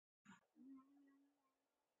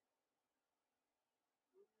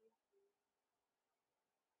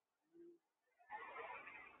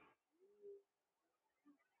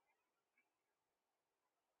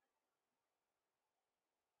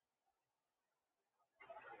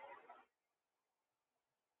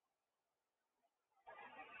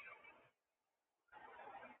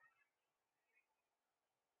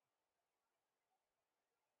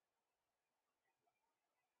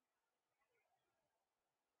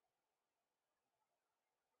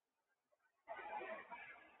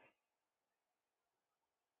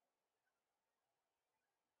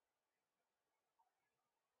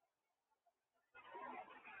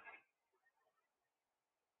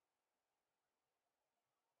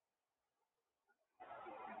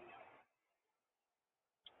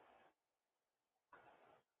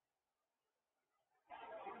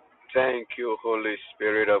Thank you, Holy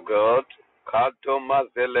Spirit of God.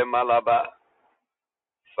 Katomazele malaba.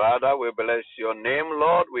 Father, we bless your name,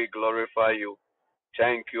 Lord. We glorify you.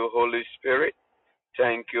 Thank you, Holy Spirit.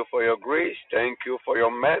 Thank you for your grace. Thank you for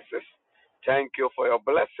your mercies. Thank you for your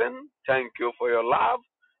blessing. Thank you for your love.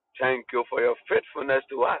 Thank you for your faithfulness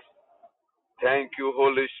to us. Thank you,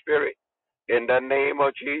 Holy Spirit. In the name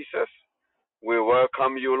of Jesus, we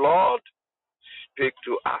welcome you, Lord. Speak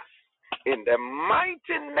to us. In the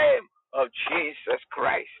mighty name of Jesus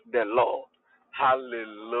Christ, the Lord.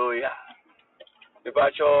 Hallelujah.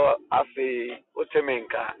 Ibacho afi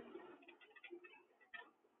utemenka.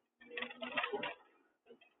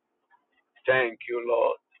 Thank you,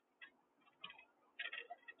 Lord.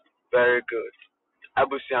 Very good.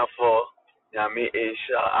 Abusiafo, Yami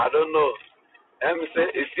Asia. I don't know. Say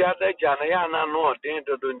if you are the Janayana no, then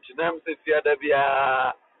don't you know if you are the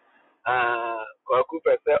Bia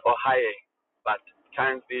Kwakupe or high. But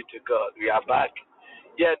thanks be to God. We are back.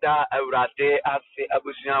 Yeda Eurade Asi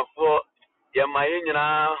Abusiafo,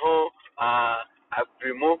 Yamayina ho I've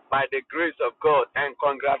removed by the grace of God, and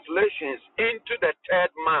congratulations into the third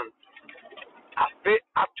month. Afe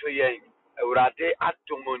atoyen Eurade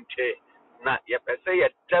atumunte na yepese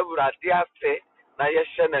Eurade ase na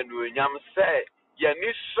yeshe na nuonyam se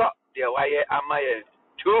yeni so de waye amaye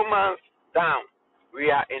 2 months down.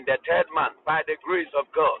 We are in the third month by the grace of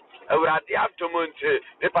God. Eurade atumunte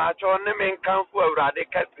ne pacho ne menkanfo Eurade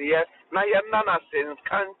kasiye na yemna na sin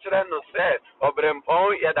kantre no se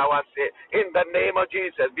obrempon yedawase in the name of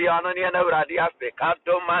Jesus. Be honored in Eurade ase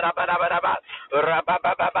kato marabarabaraba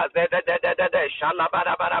rabababa zedededede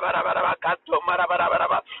shalabarabarabarabaraba kato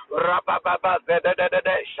marabarabaraba rabababa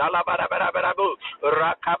zedededede shalabarabarabarabu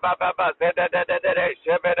rakababa zedededede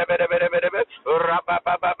shebedebedebedebe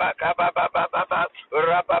rabababa kabababa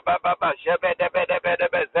rabababa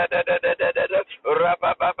shebedebedebedebe zedededede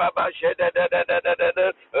rabababa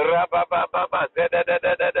shedededede rabababa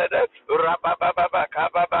zedededede rabababa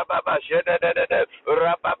kabababa shedededede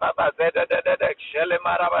rabababa zedededede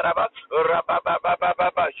shelemarabaraba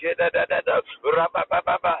rabababa shedededede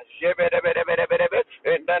rabababa shebedebedebedebe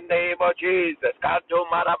in the name of Jesus. Kato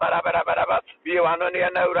marabarabaraba biwanoni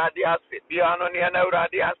na uradiasi biwanoni na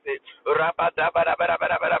uradiasi rabababa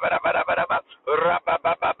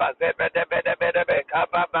rabababa zebedebedebedebe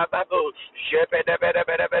kabababa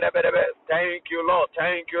shebedebedebedebe. Thank you, Lord.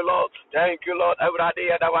 Thank you, Lord. Thank you, Lord.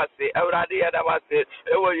 Euradi adawasi Euradi adawasi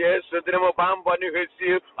ewo Yesu dremo bambo ni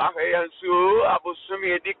hesi aheyansu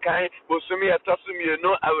abusumi edikan busumi etosumi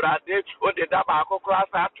no Euradi ode daba akokra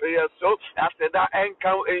sa atoyeso after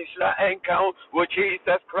encounter Isla encounter with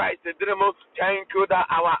Jesus Christ. Thank you that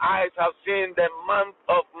our eyes have seen the month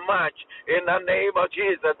of March in the name of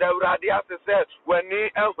Jesus. The Euradiasi says when ni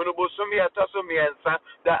busumi etosumi ensa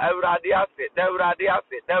the Euradiasi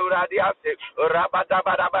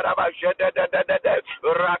rabadabadabadaba jedededede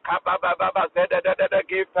rakabababa zedededede.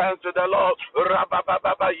 Give thanks to the Lord.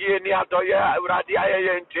 Rabababa yeni adoye Euradiaye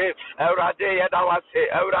yente Euradiya dawase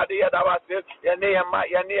Euradiya dawase yeni yama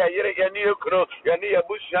yeni yire yeni ukro yeni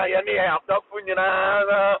busha yeni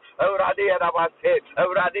abdafunyina Euradiya dawase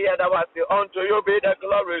Euradiya dawase. Unto you be the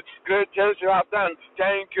glory. Great things you have done.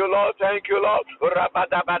 Thank you, Lord. Thank you, Lord.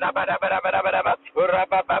 Rabadabadabadabadabadabadaba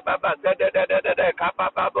rabababa zedededede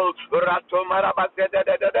kabababu ratomaraba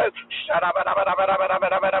zedededede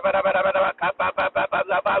sharabadabadabadabadabadabadabadaba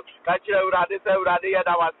kabababa kachira urade se urade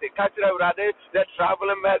yadawase kachira urade the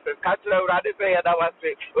traveling message kachira urade se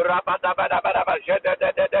yadawase rabadabadabadaba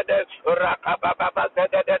zedededede rakababa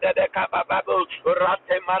zedededede kabababu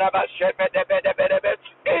ratemaraba shebedebedebedebe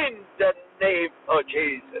in the name of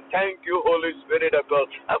Jesus. Thank you, Holy Spirit of God.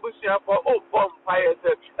 Abusia for bonfire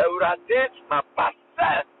urade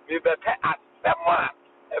mapasa mi beke asema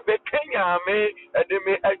bekenya me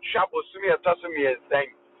edeme atwa sumi etosumi ensen.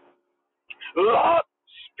 Lord,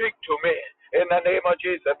 speak to me in the name of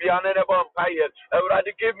Jesus. Be honorable empire.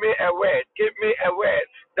 Already give me a word. Give me a word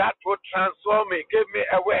that will transform me. Give me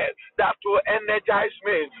a word that will energize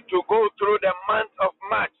me to go through the month of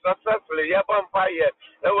March successfully. Empire.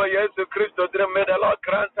 May the Lord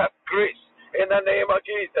grant us grace. In the name of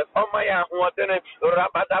Jesus, oh my God, a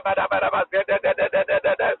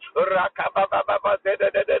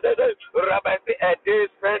day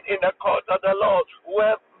spent in the court of the Lord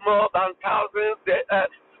worth more than thousands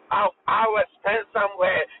of hours spent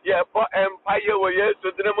somewhere. Yeah, for empire we used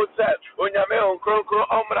to dream of self. In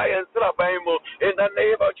the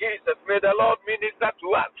name of Jesus, may the Lord minister to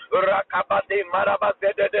us.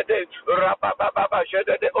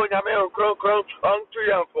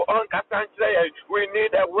 We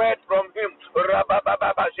need a word from him. We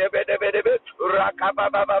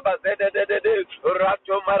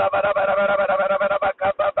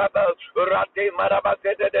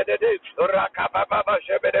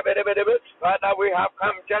Father, we have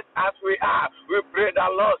come just as we are. We pray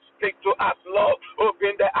that Lord speak to us, Lord.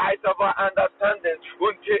 Open the eyes of our understanding.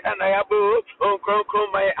 Unti anayabu,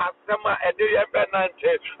 unkromkromai asema ediye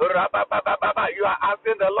benante. Rababababa, you are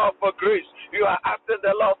asking the Lord for grace. You are asking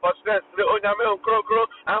the Lord for strength. The onyame unkromkrom,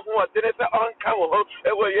 ahu odine se onkawo.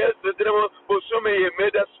 Ewo Yesu diremo, busume may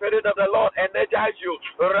the Spirit of the Lord energize you.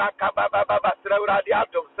 Rakabababa,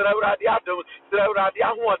 srewradiatum, srewradiatum,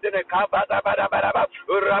 srewradiahu odine kabadabadabadaba.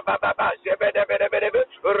 Rabababa, shebedebedebedebe.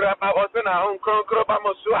 Rababosuna unkromkroba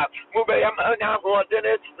mosua. Mubeyam anyahu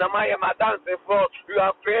odine, namaya madanse for. You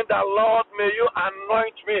are praying that Lord, may you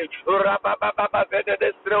anoint me. Rabababa,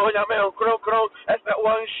 zedede, srewonyame unkromkrom. Ese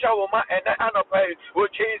one shawuma ene anopai.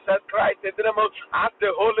 With Jesus Christ, ask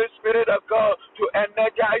the Holy Spirit of God to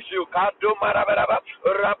energize you. Kadu marababa,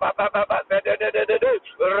 rabababa, zedede,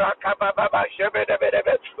 rakababa,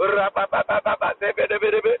 shebedebedebe, rabababa,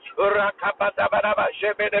 zebedebedebe, rakababa,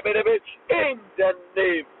 shebedebedebe. In the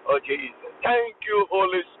name of Jesus. Thank you,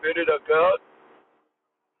 Holy Spirit of God.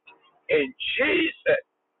 In Jesus'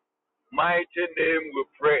 mighty name we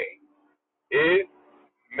pray.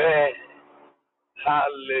 Amen.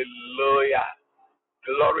 Hallelujah.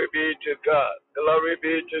 Glory be to God. Glory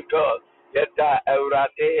be to God. Yeta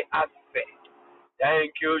Eurade Aspe.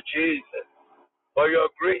 Thank you, Jesus, for your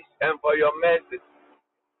grace and for your mercy.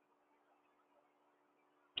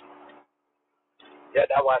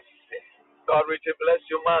 Yeta was God richly bless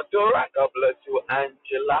you, Mandora. God bless you,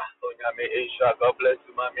 Angela. Onyame Aisha. God bless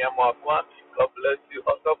you, Mami Amwakwa. God bless you,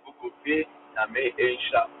 also Bukupi. Name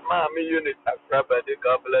Aisha. Mami Unit Akrabade.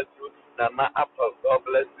 God bless you. Nana Apple. God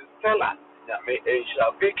bless you, Stella. Name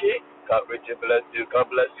Aisha. Vicky. God richly bless you. God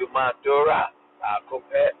bless you, Mandora.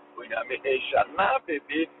 Akope. Onyame Aisha. Na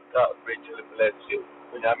baby. God richly bless you.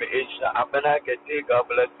 Onyame Aisha. Abena Gete. God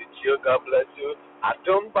bless you. God bless you.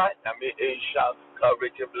 Atumba. Name Aisha. God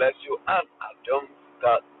richly bless you. And Adam,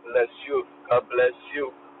 God bless you. God bless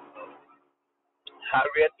you.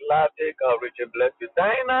 Harriet Latte, God richly bless you.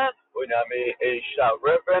 Dinah, Unyame Aisha.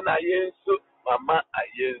 Reverend Ayensu, Mama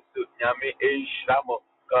Ayensu, Nyame Aisha.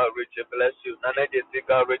 God richly bless you. Nana Jesse,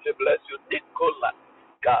 God richly bless you. Nicola,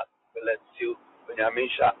 God bless you. Unyame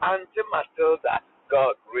Aisha. Auntie Matilda,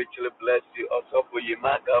 God richly bless you. Also for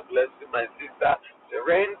Yima, God bless you. My sister,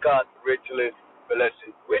 Serene, God richly bless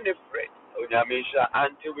you. Winifred, Unyamisha,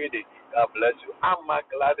 Auntie Winnie, God bless you. Amma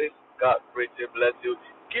Gladys, God richly bless you.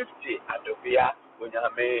 Gifty Adobia,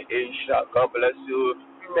 Unyame Aisha, God bless you.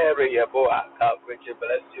 Mary Yaboa, God richly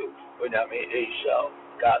bless you. Unyame Aisha,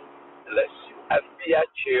 God bless you. Afia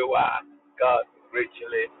Chewa, God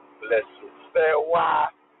richly bless you. Sewa,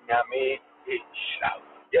 Nyame Aisha.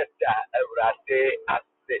 Yeta Eurate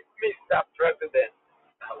Ase, Mr. President,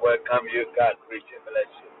 I welcome you. God richly bless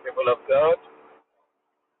you. People of God,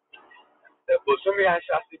 the Bosumi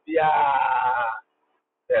Ashasibia,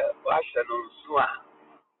 the Washanon Swan,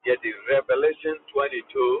 yet the Revelation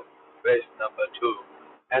 22, verse number 2,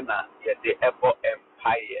 and yet the Apple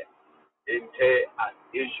Empire, Inte and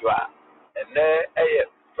Israel. And then,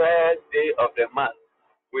 first day of the month,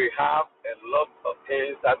 we have a lot of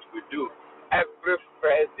things that we do every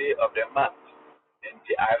first day of the month. And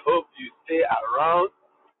I hope you stay around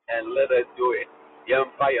and let us do it.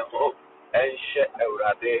 Yampa Yamo and She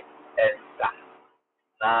Eurade and Sa.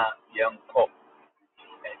 Na Yamko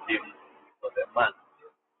and Dim for the month.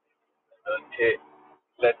 Okay,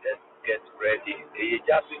 let us get ready.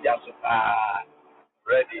 Just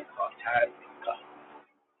ready for time to come.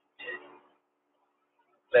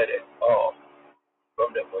 Let it all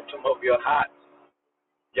from the bottom of your heart.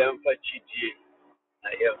 Yampa Chiti na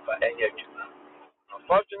Yampa Enyajuma.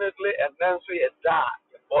 Unfortunately, and then so you die,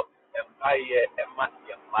 but Empire and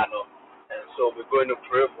Yamano. And so we're going to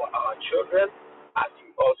pray for our children as we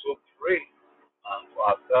also pray for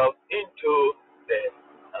ourselves into the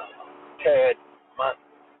third month.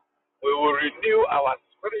 We will renew our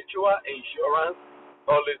spiritual insurance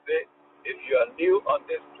policy. If you are new on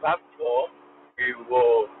this platform, we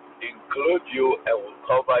will include you and will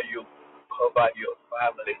cover your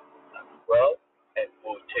family as well, and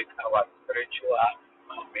we'll take our spiritual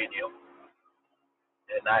communion.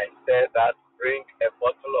 And I said that bring a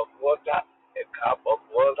bottle of water, a cup of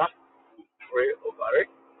water, we pray over it.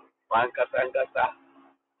 Mankasangasa,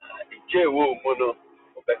 Ijewu Muno,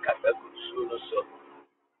 Ubekasa Gusuno so,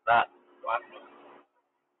 na one,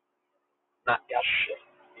 na Yashe,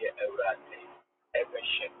 ye Eurate,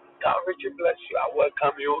 Ebeshe. God richly bless you. I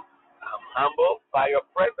welcome you. I'm humbled by your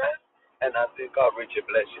presence, and I think God richly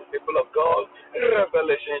bless you. People of God,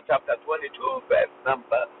 Revelation chapter 22, verse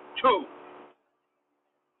number 2.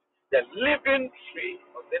 The living tree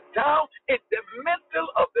of the town in the middle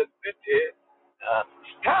of the city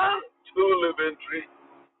stand two living trees.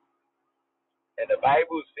 And the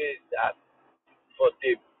Bible says that for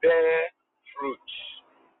they bear fruit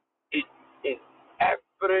in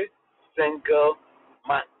every single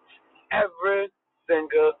month. Every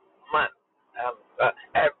single month.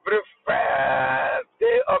 Every first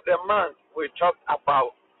day of the month, we talk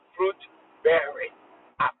about fruit bearing.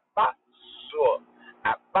 Abaso.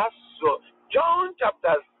 Abaso. John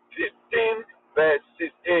chapter 15, verse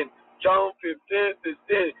 16. John 15,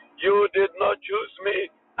 16. You did not choose me.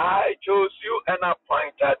 I chose you and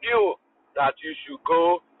appointed you that you should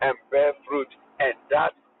go and bear fruit, and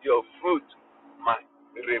that your fruit might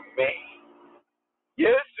remain.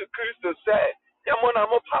 Yesu Christo said, Yamona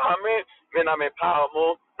mo pa me na me pa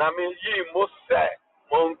mo, na me yi mo se,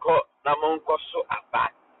 monko na monko so aba,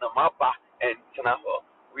 na maba and tinaho.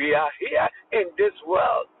 We are here in this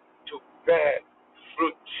world to bear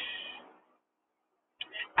fruit.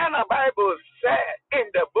 And the Bible said in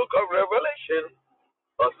the book of Revelation,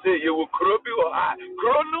 or say you will grow be or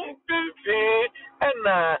grow and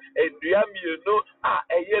you know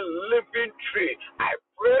a living tree. I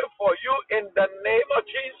pray for you in the name of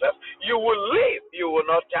Jesus. You will live, you will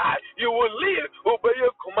not die. You will live. Obey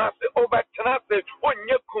your kumase, over tenase,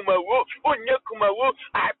 kumawu.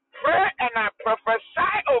 I pray and I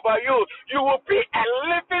prophesy over you. You will be a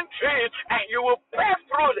living tree and you will bear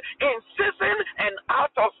fruit in season and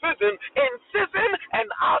out of season, in season and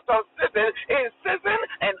out of season, in season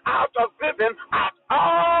and out of season, at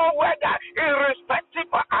all weather, irrespective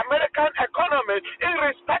of American economy,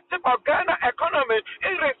 irrespective of Ghana economy,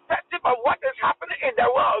 irrespective of what is happening in the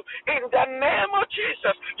world. In the name of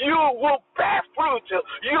Jesus, you will bear fruit.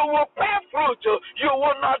 You will bear fruit. You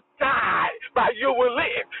will not die, but you will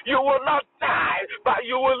live. You will not die, but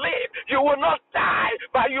you will live. You will not die,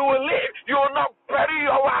 but you will live. You will not bury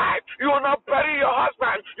your wife. You will not bury your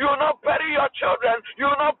husband. You will not bury your children. You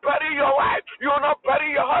will not bury your wife. You will not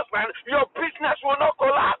bury your husband. Your business will not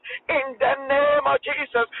collapse in the name of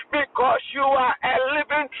Jesus, because you are a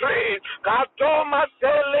living tree.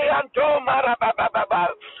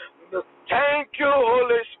 Thank you,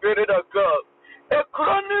 Holy Spirit of God. A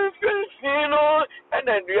chronic filino and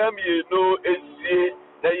then you know is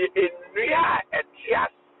in rea a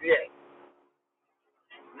tiasie.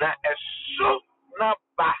 Na a so na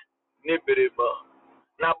ba nibrimo.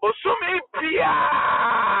 Na bosumi pia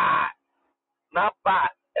na ba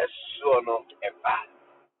a so no eba.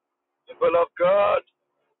 People of God,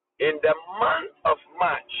 in the month of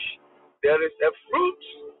March, there is a fruit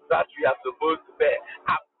that we are supposed to bear.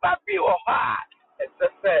 A baby or heart, it's a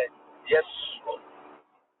fact. Yes,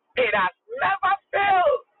 it has never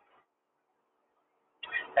failed.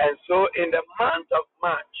 And so, in the month of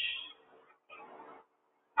March,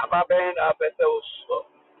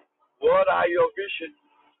 what are your visions?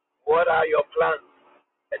 What are your plans?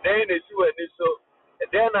 And then it's so, and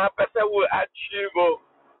then our person will achieve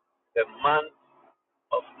the month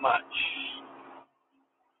of March.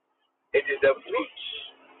 It is the fruit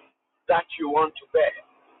that you want to bear.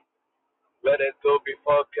 Let us go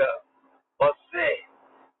before God. Or say,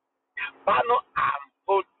 Bano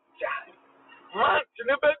Amboja. Man,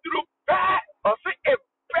 never drew bear. Or say, it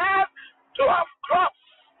bears 12 crops.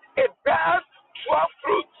 It bears 12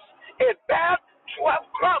 fruits. It bears 12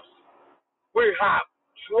 crops. We have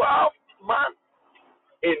 12 months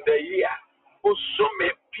in the year. Usume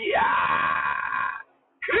pia.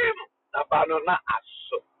 Cream na banana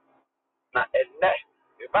aso. Na ene.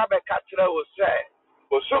 Ibabe kachira will say,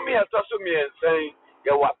 Usume atosumi ensen.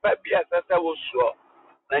 Ya wapabi asasa wusuo.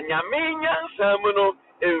 Na nyame nyansa no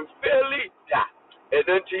emfeli da.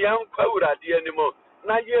 Edenti yankwa urade animo.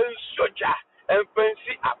 Na yensoja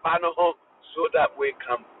emfansi abano ho, so that we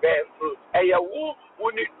can bear fruit. Eyawu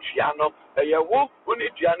uni tiano. Eyawu uni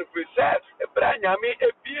tiano preserve. Ebra nyame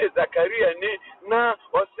ebie Zakaria ni na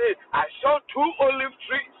ose I saw 2 olive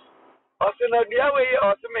trees. Ose na diawe ye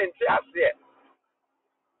ose mente ase.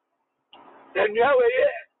 Na diawe ye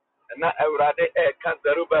na Eurade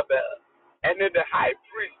Zerubbabel and the high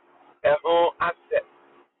priest asset.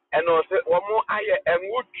 And also one aye and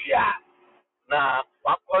woodya now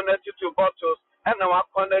one connected to bottles and now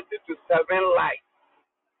connected to 7 lights.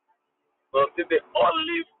 So the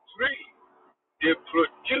olive tree they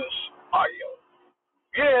produce oil.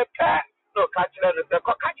 Yeah, no catch the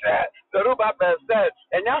Zerubbabel said,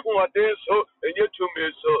 and now who are there so and you to me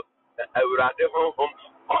so Eurade home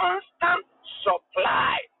constant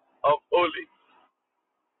supply of olive.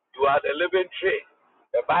 You are the living tree.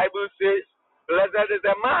 The Bible says, blessed is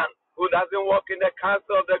the man who doesn't walk in the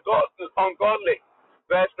counsel of the ungodly.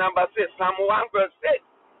 Verse number 6, Psalm 1 verse 6.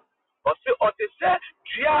 Ɔse ɔte sɛ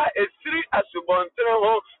dua a ɛsiri asubɔntene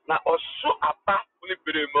ho na ɔso aba ne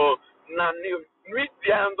bere mu na ne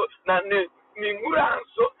media nso na ne nwura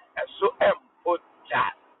nso ɛso ɛmpo gya.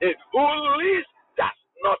 Whose leaves does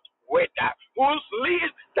not wither, whose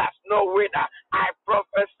leaves does not wither. I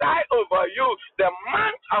prophesy over you the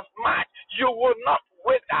month of March, you will not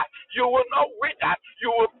wither, you will not wither, you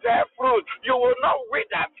will bear fruit, you will not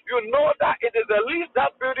wither. You know that it is the leaves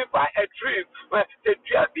that beautify a tree. And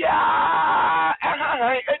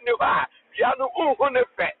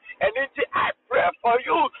I pray for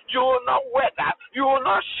you, you will not wither, you will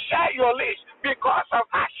not share your leaves because of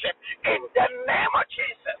hardship in the name of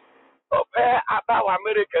Jesus. About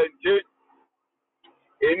American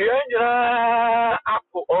in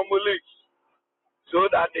Apple leaves so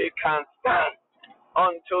that they can stand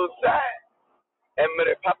until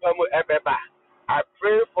I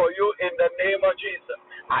pray for you in the name of Jesus.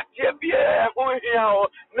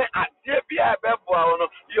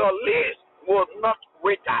 Your leaves will not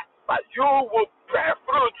wither, but you will bear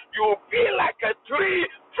fruit. You will be like a tree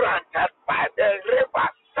planted by the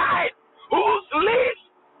riverside, whose leaves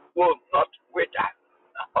will not wither.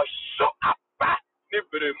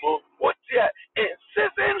 In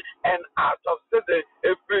season and out of season,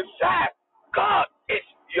 if you say God is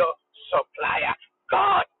your supplier,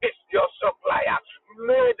 God is your supplier.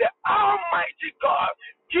 May the Almighty God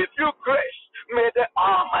give you grace. May the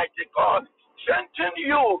Almighty God strengthen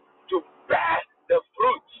you to bear the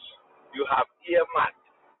fruits you have earmarked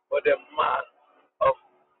for the month of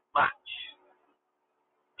March.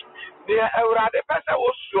 Near Eurade Pesa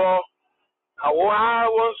was sure. I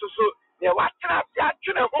want to near what can I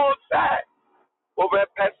see a whole side over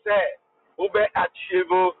Pesa, over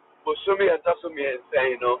Achivo, Busumi and Tasumi and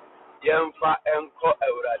Saino, Yamfa and Ko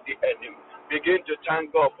Eurade enemy. Begin to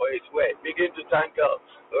thank God for His way. Begin to thank God.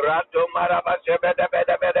 Rato Maraba Sebeda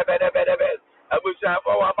Beda Beda Beda Beda Beda.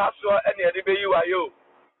 Abusafo Wabaso and you are you.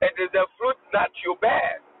 It is the fruit that you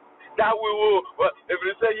bear that we will. If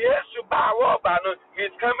we say yes to Bawa,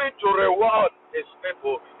 He's coming to reward His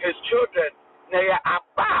people, His children. They are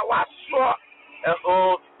Bawa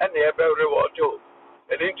and they are very reward too.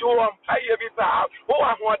 And into one fire be found. Who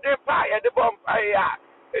are what they fire the bonfire?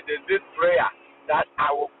 It is this prayer that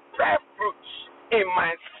I will bear fruits in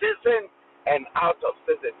my season and out of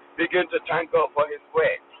season. Begin to thank God for His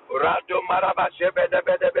way. Rado maraba shebede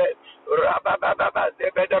bedebe, rababa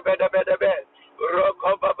zebede bedebe,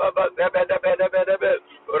 roko baba zebede bedebe,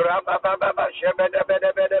 rababa shebede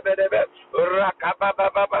bedebe, rakaba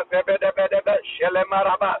baba zebede bedebe, shele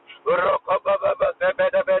maraba, roko baba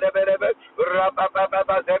zebede bedebe, rababa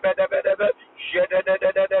baba zebede bedebe, shede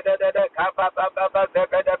kaba baba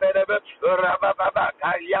zebede bedebe, rababa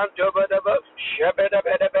kayanto bedebe, shebede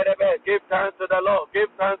bedebe. Give thanks to the Lord. Give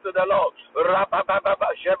thanks to the Lord.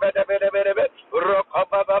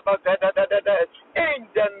 In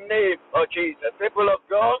the name of Jesus. People of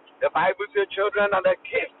God, the Bible says children are the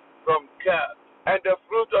gift from God, and the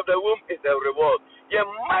fruit of the womb is the reward.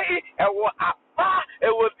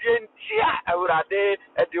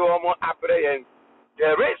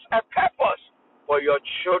 There is a purpose for your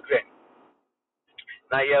children.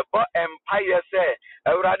 Now you bought empire say,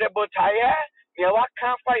 Eurade botaye, near what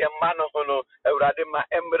can't fire man of no, Eurade ma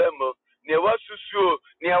embremo. Near what susu,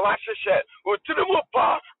 near what she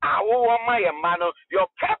Utumupa, our my mano, your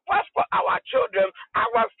purpose for our children,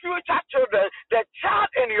 our future children, the child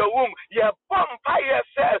in your womb, your vampire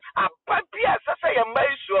says, a baby as I say a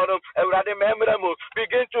mason,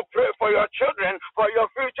 begin to pray for your children, for your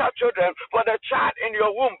future children, for the child in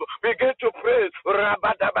your womb. Begin to pray.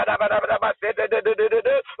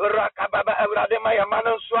 Rakababa Evradema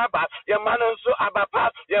Yamanan Swaba, Yamanan Su Abapa,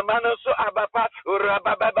 Yamanan Su Abapa,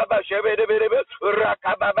 Rababa Shebede,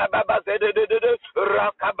 Rakababa Zedede,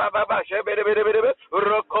 Rakababa Shebede,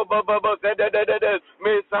 Rokobaba Zedede.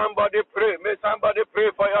 May somebody pray,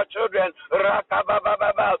 for your children.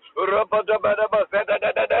 Rakababa, Robodobaba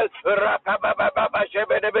Zedede, Rakababa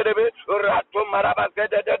Shebede, Ratumaraba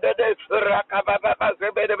Zedede, Rakababa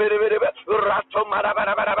Zebede, Ratumaraba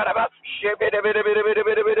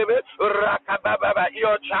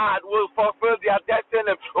your child will fulfill their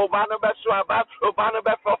destiny.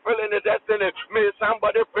 Fulfilling the destiny. May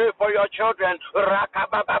somebody pray for your children.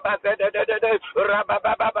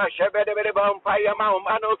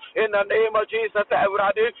 In the name of Jesus,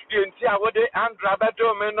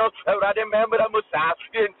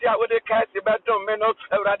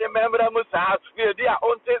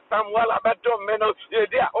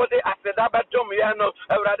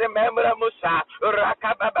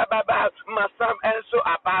 Masam Enso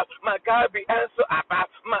Abbas, Magabi Enso Abbas,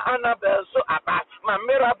 Ma Annabelle So Abbas, Ma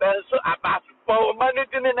Mirabelle So Abbas, for money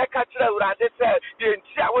didn't catch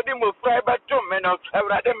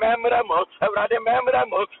memramo, Evrade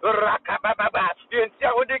memramo, Rakababa,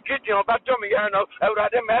 Yentia with the kitchen, Batomiano,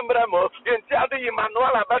 Evrade memramo, Yentia the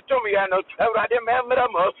Manuela Batomiano, Evrade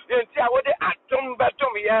memramo, Yentia with the Atom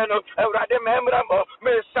Batomiano, Evrade memramo,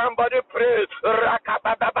 may somebody pray,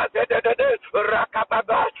 Rakababa,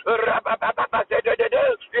 Rakababa, Rabababa,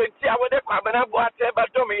 Yentia with the Kwabana Boate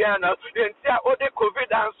Batomiano, Yentia with the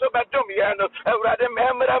COVID and so Batomiano, Evrade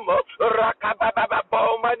memramo, Rakababa,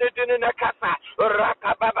 Bowman in a casa,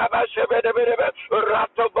 Rakababa, Shebedebe,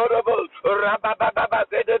 Ratoborobo, Rabababa,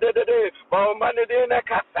 Bowman in a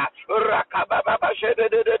casa, Rakababa,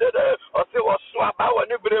 Shedede, or see what swap our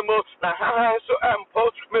Nibrimo, Naha, so ample.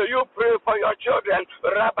 May you pray for your children,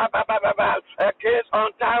 Rabababa, against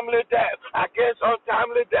untimely death,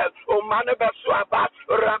 O Manaba Swaba,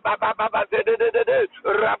 Rabababa,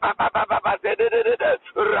 Rabababa,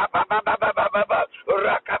 Rabababa,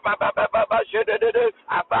 Rakababa, Shedede,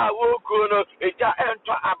 Abawokuno, Ija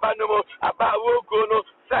enter Abanumo, Abawokuno,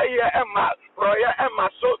 Saya Emma, Roya Emma,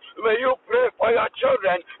 so may you pray for your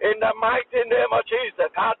children in the mighty name of Jesus.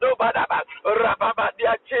 The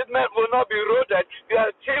achievement will not be rooted, the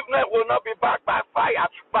achievement will not be backed by fire,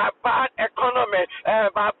 by bad economy,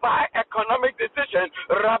 by bad economic decision.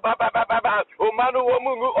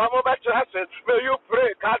 May you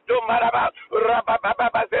pray,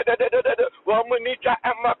 Womunija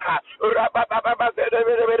Emaka,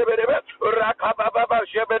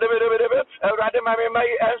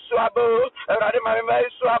 Radimami and Swabo, Radimami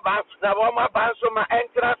Swaba, Nawama Bansuma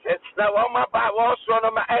entrances, Nawama Bawas, one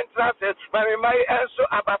of my entrances, Mammy May and so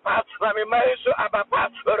Abapa, Mammy May so Abapa,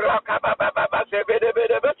 Rakababa,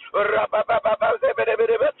 Zebedebe, Rabababa,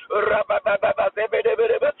 Zebedebe, Rabababa,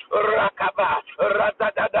 Zebedebe, Rakaba,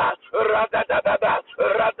 Radadada, Radadada,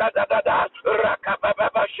 Radadada,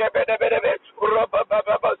 Rakababa, Shebedebe,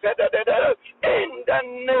 Rabababa, Zebedebe, in the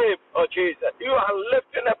name of Jesus. You are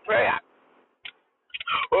lifting a prayer.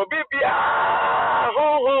 Obibia,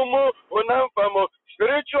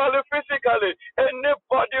 spiritually, physically,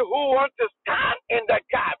 anybody who wants to stand in the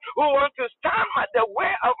gap, who wants to stand at the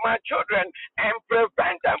way of my children and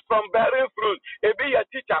prevent them from bearing fruit. It be a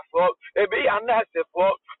teacher fault, it be a nurse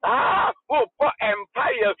fault. Who for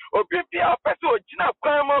empire, Obibia, Peso, Gina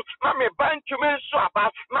Quamo, Mammy Banchuman Swaba,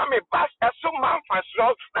 Mammy Bass, as some man for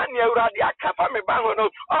slow, Nanya Radia Kapami Bangono,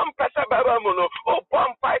 Pesa Babamuno,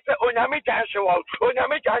 Pom Paisa, Onyami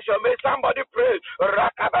Joshua, may somebody pray,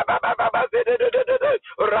 Rakababa,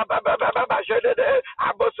 Rabababa,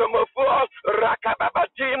 Abosomofo, Rakababa,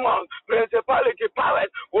 demons, principality, powers,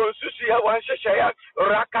 one Susia, one Shaya,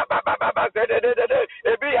 Rakababa,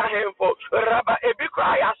 Ebi a handful, Rabba, Ebi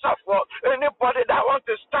cry, I suffer. Anybody that wants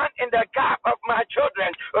to stand in the gap of my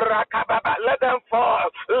children, Rakababa, let them fall,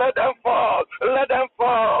 let them fall, let them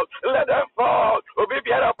fall, let them fall.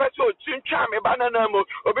 Obibiara Peso, Chinchami, Bananamu,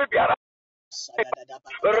 Obibiara.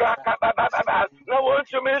 Rakababa, no one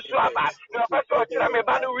to me swaba, no person to me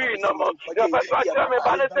banui no more, no person to me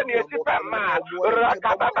banatan yet man,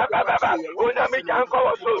 Rakababa, Unami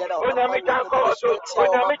Janko, Unami Janko,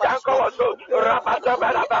 Unami Janko,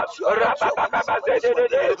 Rabababa,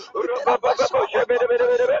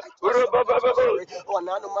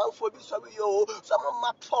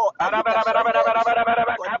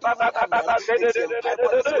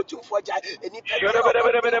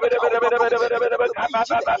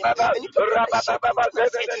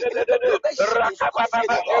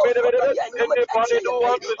 Anybody who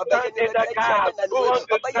wants to stand in the gap, who wants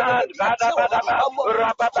to stand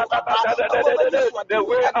the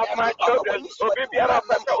way of my children,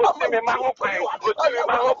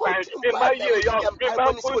 in my year, in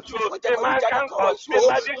my foot, in my cancel, in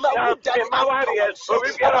my discount, in my warriors,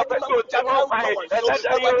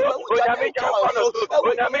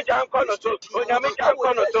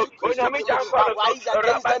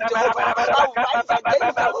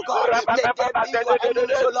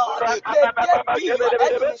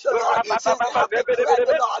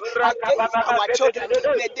 our children,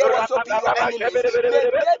 may they also be your enemies. May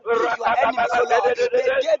they be your enemies, O Lord.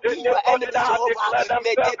 May they be your enemies, Jehovah.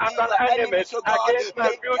 May they be your enemies, O God.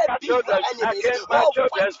 May they be your enemies. Oh,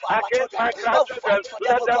 fight for our children. Oh, fight for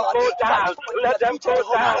them, O God. Fight for let them go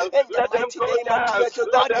down. In the mighty name of Jesus, O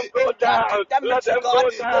God. In their academics, O God.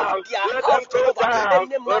 In their health, Jehovah. In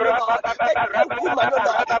the man, O God. In the woman, O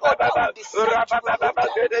Lord. Oh, that will decide to remove them.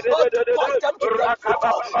 Oh, to point them to the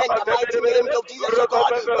football. In the mighty mighty name of Jesus, oh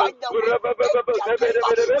God. Right now, we take their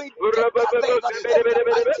favor. We take their favor in the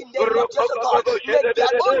mighty name of Jesus, oh God. Let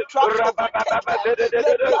their own traps overtake them.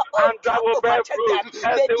 Let their own traps will bear overtake fruit. them.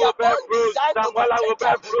 May Esther their will bear own fruit. design Samuela will overtake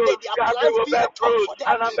bear them. May fruit. their Gabby plans will be a bear talk fruit. for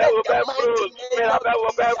them. Annabelle In will the bear mighty fruit. name of Mirabelle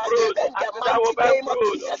will bear Jesus. fruit. In the Asida will mighty bear name of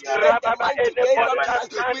fruit. Jesus. In the Rababa, mighty name of anybody that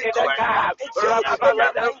Jesus. stand We in the command gap. it so. Rababa, In the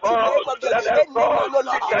let them mighty fall. name of Jesus. Let them Any fall. man, oh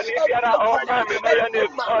Lord, Sister Nibiara, any all woman, family, any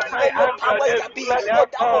mayonnaise. man, All time, any Andra, powers that be, let oh, them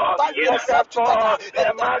that will fall. band Let them themselves together. fall.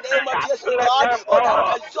 In the name of Jesus, oh Let God, them oh, that will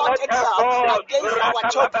fall. exalt Let them itself fall. against our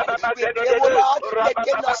children. We pray, oh Lord, may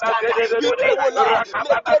they not stand. We pray, oh Lord,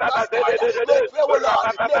 may they not stand. We pray, oh Lord,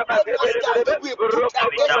 may they not stand. We put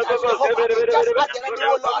against them, Jehovah, just as the enemy,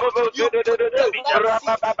 oh Lord, you put the Red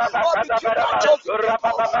Sea, oh, between your chosen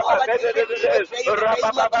people. Oh, but we pray in the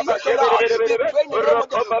name of Jesus, oh Lord. We pray in the name of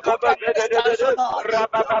the put a distance, oh Lord.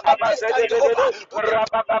 Put a distance, Jehovah. Put a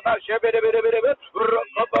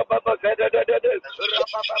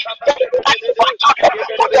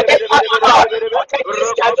put a distance, oh Lord. Put a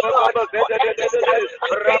distance, oh Lord. Put a distance.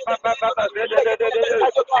 I pray in the name of Jesus. Put a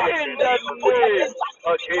distance, oh God. in the Put a name distance.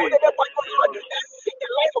 of Put a Jesus. distance, oh Lord. In the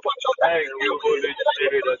life of our children. Thank you, Holy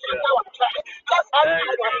Spirit of God. Just as Thank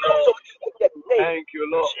our you, soul Lord. in the name. Thank you,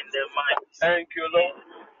 Lord. Thank you, Lord.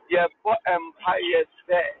 Yeah, for Empire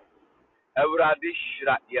said. Awurade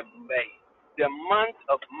hyira yɛn mmɛn. The month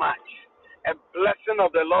of March, a blessing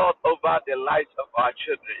of the Lord over the lives of our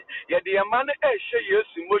children. Yɛde yɛn mma no ɛrehyɛ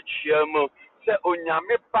Yesu mokyia mu sɛ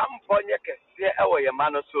Onyame bammɔ nyɛ kɛseɛ ɛwɔ yɛn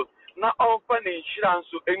mma no so. Na ɔmfa ne nhyira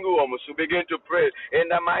nso ɛngu wɔn so. Begin to pray in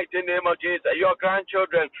the mighty name of Jesus. Your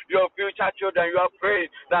grandchildren, your future children, you are praying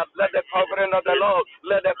that let the covering of the Lord,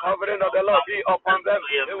 let the covering of the Lord be upon them.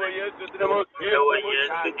 Ɛwɔ Yesu din mu,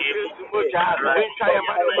 Yesu mokyia, ntwa yɛn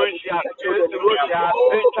mma no ho nhyia. Yesu mokyia,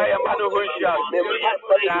 ntwa yɛn mma no ho nhyia. Yesu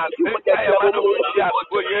mokyia, ntwa yɛn mma no ho nhyia.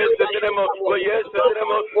 Wɔ Yesu din mu, wɔ Yesu din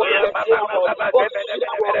mu.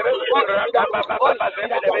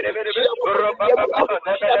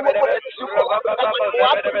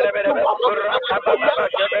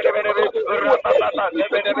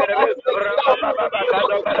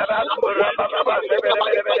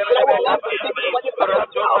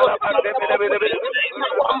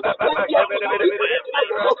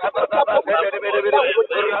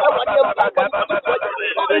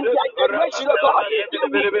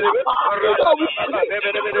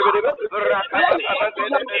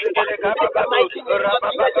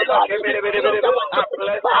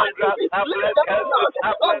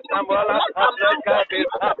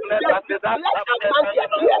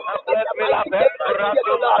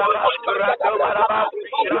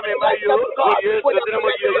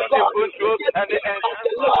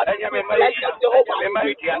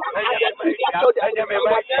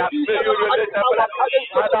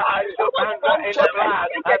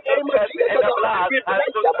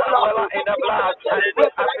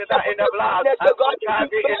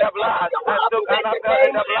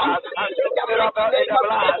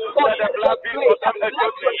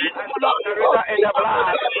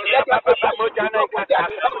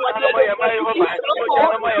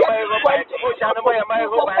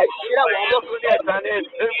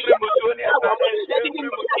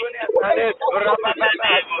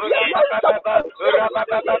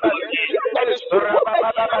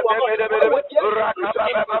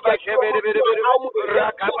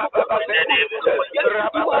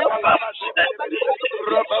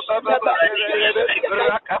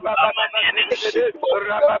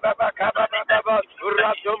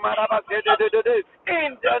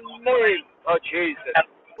 In the name of Jesus.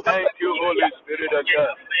 Thank you, Holy Spirit of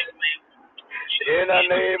God. In the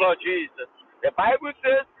name of Jesus. The Bible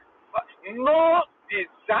says, no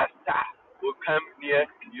disaster will come near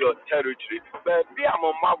your territory. Baby, I'm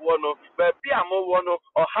on my one, baby, I'm on one,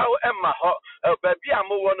 or how am I hot? Baby, I'm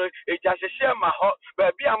on one, it just share my hot.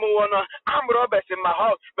 Baby, I'm on one, I'm Robert in my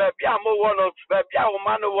house. Baby, I'm on one, baby, I'm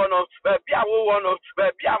on one, baby, I'm on one,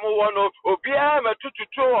 baby, I'm on one, Obiam a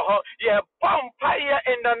 222, yeah, vampire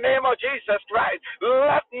in the name of Jesus Christ.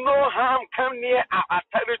 Let no harm come near our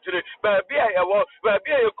territory. Baby, I walk,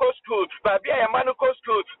 baby, I go school, baby, I go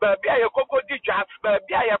school, baby, I go job,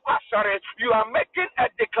 baby, I pastor. You are making a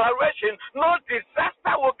declaration. No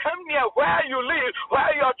disaster will come near where you live,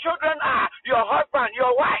 where your children are, your husband,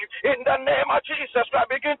 your wife. In the name of Jesus, I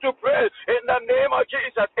begin to pray. In the name of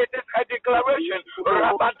Jesus, it is a declaration.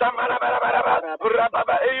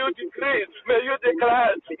 May you decree, may you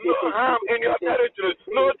declare no harm in your territory,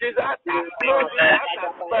 no disaster, no disaster.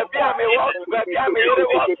 Baby, I may walk, baby, I may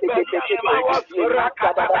walk, baby, I may walk.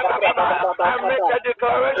 I make a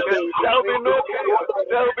declaration. There will be no chaos.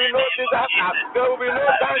 There will be no disaster. There will be no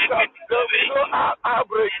gunshot. There will be no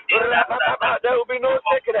outbreak. There will be no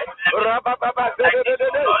sickness.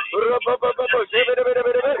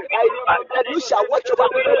 You shall watch over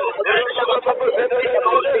me.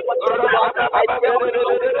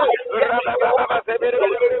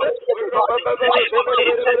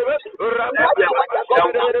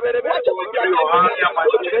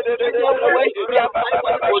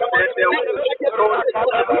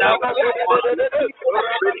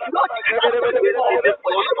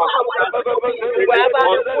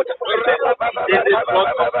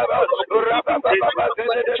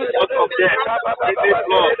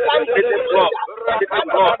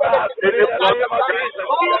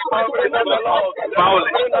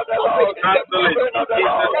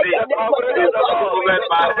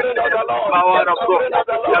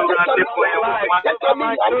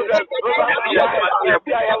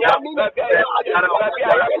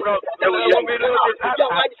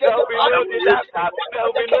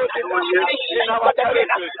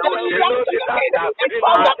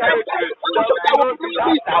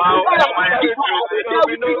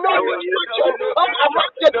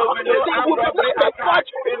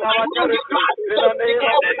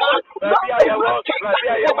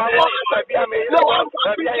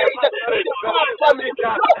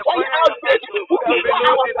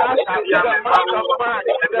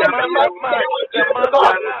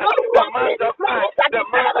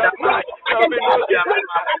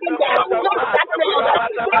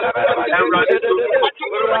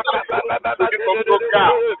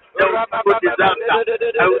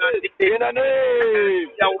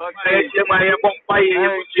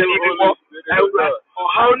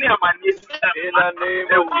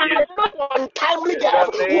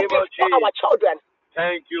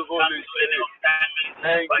 Thank you, Holy Spirit.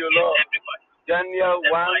 Thank you, Lord. Daniel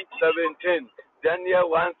 1:17. Daniel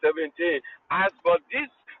 1:17. As for this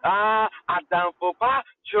Adam Fopa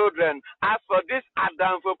children, as for this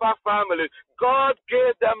Adam Fopa family, God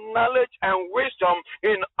gave them knowledge and wisdom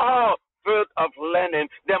in all field of learning.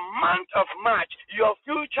 The month of March, your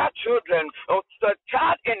future children, or the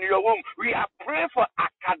child in your womb, we are praying for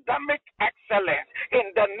academic excellence in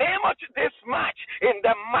the name of this March, in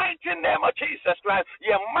the mighty name of Jesus Christ.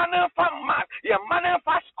 Your money for March, your money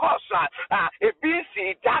for Scosa,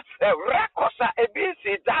 ABC, that Recosa,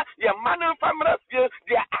 ABC, that your money for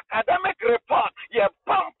their academic report, your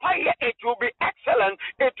vampire, it will be excellent,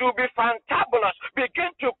 it will be fantabulous.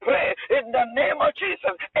 Begin to pray in the name of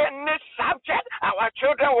Jesus. In this subject, our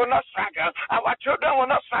children will not struggle. Our children will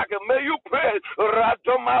not struggle. May you pray.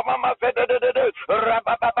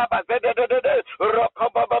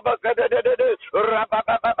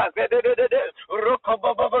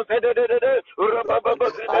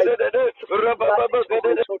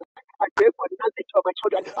 I pray for knowledge for my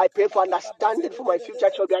children. I pray for understanding for my future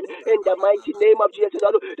children. In the mighty name of Jesus,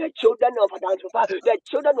 the children of Adansofa, the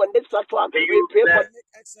children on this platform, we pray for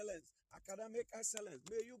excellence, academic excellence.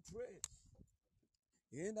 May you pray.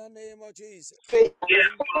 In the name of Jesus. They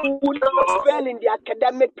will not fail in the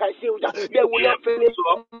academic pursuit. They will not fail in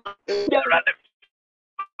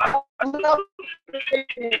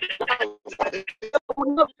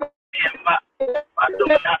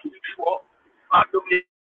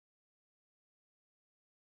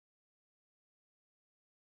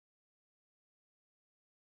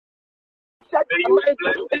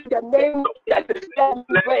the name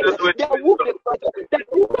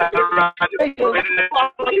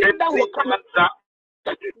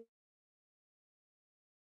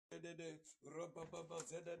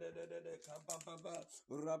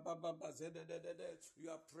You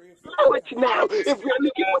are praying for it now. If we are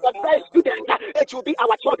looking for the best student, it will be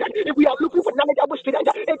our children. If we are looking for knowledgeable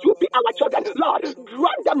students, it will be our children. Lord,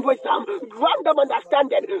 grant them wisdom, grant them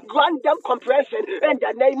understanding, grant them comprehension in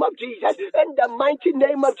the name of Jesus, in the mighty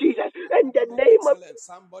name of Jesus, in the name of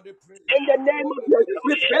somebody pray. in the name of Jesus.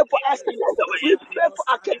 We pray for excellence. We pray for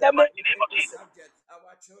academic.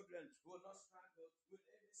 Our children will not struggle with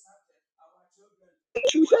any subject. Our children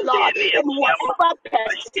Choose a Lord in whatever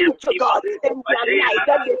pursuit to God in their life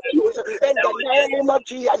that they choose in the name of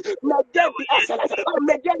Jesus. May they be excellent or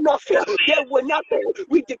may they not fail. They will not fail.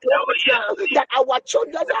 We declare it now that our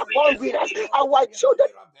children are born winners. Our children.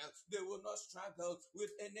 They will not struggle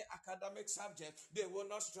with any academic subject. They will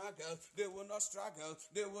not struggle. They will not struggle.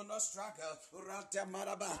 They will not struggle.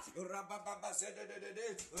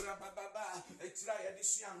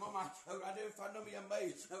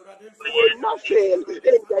 Will not fail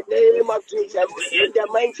in the name of Jesus, in the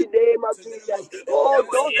mighty name of Jesus. Oh,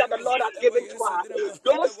 those that the Lord has given to us,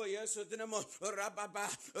 those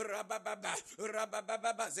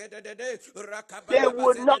they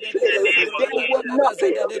would not fail. They would not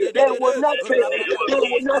fail. They would not fail. They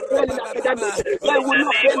would not fail in academics. They would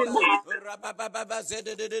not fail in math.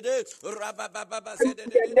 In the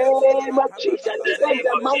name of Jesus, in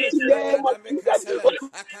the mighty name of Jesus,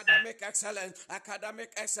 academic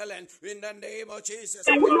excellence, in the name of Jesus.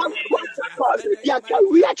 they will not squash their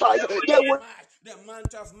career choice. They will. The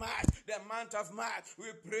month of March, we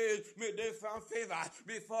pray, may they find favor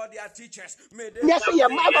before their teachers. May they Yes, find your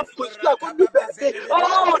favor. mother push you could be better.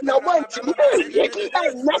 Oh, no one to me.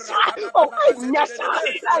 And Nessa, oh, and Nessa,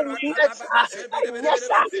 and Nessa, and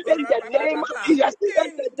Nessa, in the name of Jesus,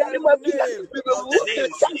 in the name of Jesus, we will move the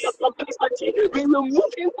sense of complexity. We will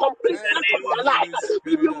move incompleteness from their life.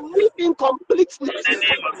 We will move incompleteness from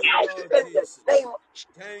their life. In the name of Jesus.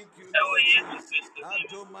 Thank you, Lord Jesus.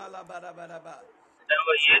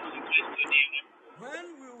 When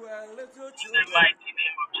we were little children,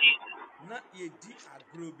 not yedi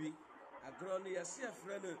agrobi. Agro ni yasi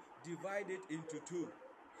afreno divided into two.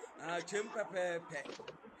 Chempepepe.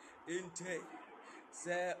 Inte.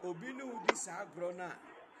 Se obinu udi sa agro na.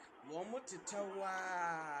 Womo titawa.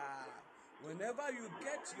 Whenever you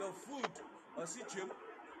get your food, osi chem.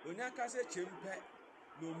 Onyaka se chempe.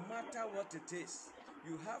 No matter what it is,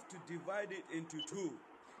 you have to divide it into two.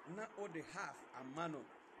 Not all the half a mano,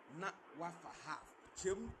 not wafa half.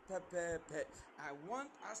 Chem pepepe. I want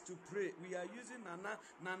us to pray. We are using nana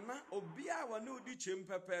obia wanudi chem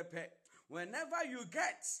pepepe. Whenever you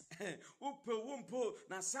get upo wumpo,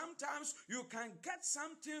 now sometimes you can get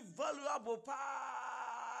something valuable pa.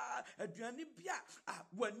 Aduane bia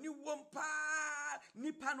wani wompa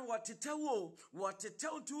nipa no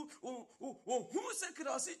watetaw to who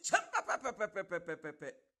secretly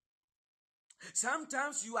chempa.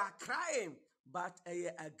 Sometimes you are crying, but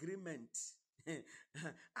a agreement.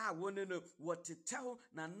 I want to know what to tell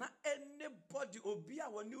Nana. Anybody obia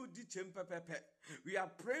when you di chempepepe. We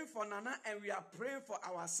are praying for Nana and we are praying for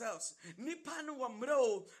ourselves. Nipanu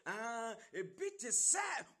wamro a bit is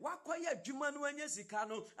sad. Wakwaya juman wenye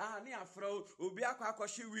sikano ni afro obia kwa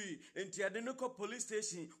shiwi into Adenoko police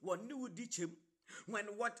station. One new ditchem. When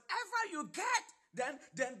whatever you get, then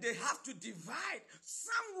they have to divide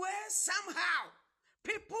somewhere, somehow.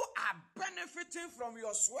 People are benefiting from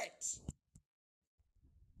your sweat.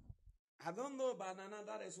 I don't know, but Nana,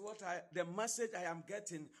 that is what the message I am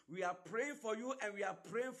getting. We are praying for you and we are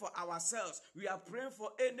praying for ourselves. We are praying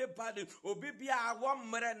for anybody. Obibia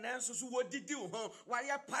one mere nenso so what did you why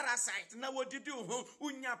a parasite now what did you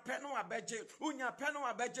unya peno abeje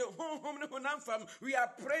hom. We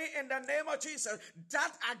are praying in the name of Jesus.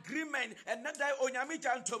 That agreement and that onyami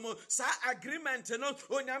jantomo sa agreement no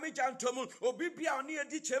onyami jantomo obibia oni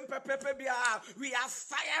edi chempepepe bia. We are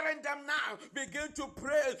firing them now. Begin to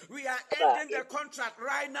pray. We are ending the contract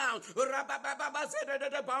right now.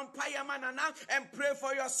 And pray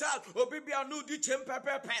for yourself.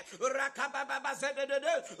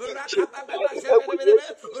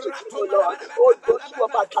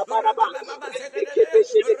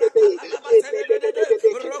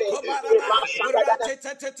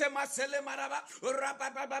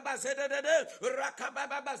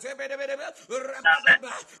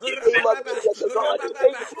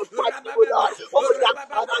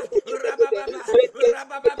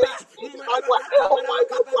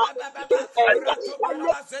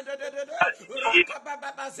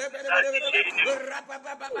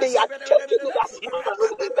 They are taking it as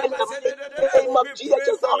name of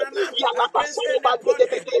Jesus, God.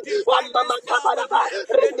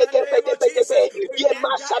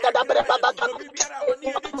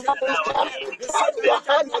 Your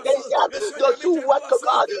hand against them. Those who work to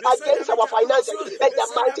God against our finances in the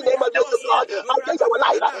mighty name of Jesus, God, against our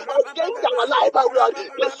life, God.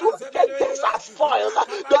 Those who take things as spoils,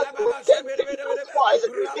 those who take things as spoils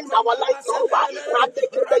in our life, God.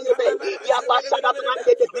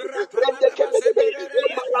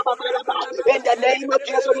 In the name of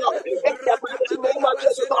Jesus, Lord. In the mighty name of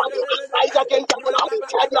Jesus, Lord. Rise against them, Lord.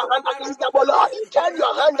 Turn your hand against them, Lord. Turn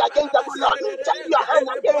your hand against them, Lord. Turn your hand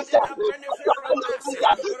against them.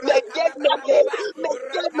 May they not live. May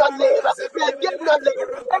they not live. May they not live.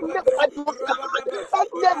 And the man to God. And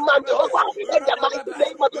the man to God. In the mighty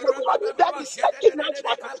name of Jesus, Lord. That is taking us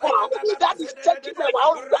what is wrong. That is taking our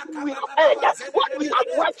own what we have earned, what we have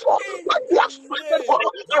worked for, what we have struggled for.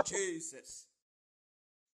 Jesus.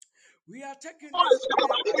 We are taking We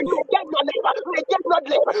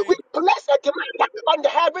bless the demand on the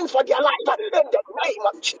heavens for their life in the name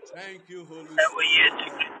of Jesus. Thank you, Holy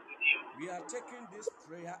Spirit. We are taking this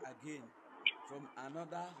prayer again from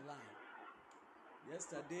another line.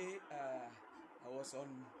 Yesterday, I was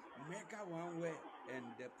on Mega One Way, and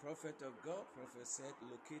the prophet of God, prophet said,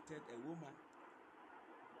 located a woman.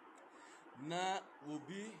 Na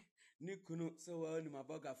obi ni kunu se wa ni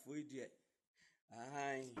maboga foidie.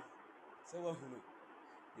 Ai. Se wa hunu.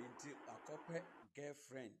 Inti akope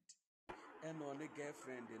girlfriend. Eno ne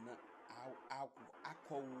girlfriend na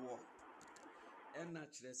akọwọ. Ena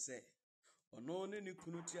kyerɛ sɛ ɔno ne ne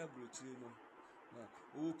kunu ti abrokyire no. Na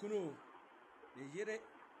o kunu ne yere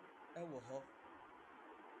ɛwɔ hɔ.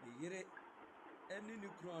 Ne yere ɛne ne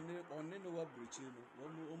kunu ɔne ne wa abrokyire no.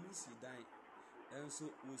 Wɔn si dan.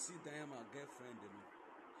 Enso we see dan ma girlfriend no.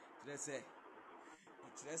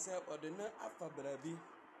 Kyerɛ sɛ ɔde na afa brabi.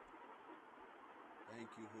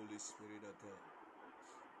 Thank you, Holy Spirit of God.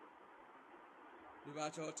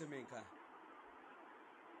 Bibacho otemenka.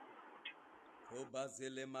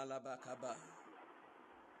 Obazele malabakaba.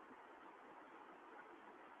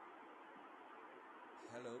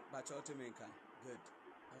 Hello, bacho otemenka. Good.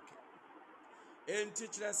 Okay. Enti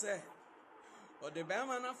kyerɛ sɛ ɔde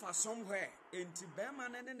bɛrima na fa somewhere. Enti bɛrima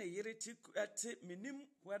na ne yere ti minim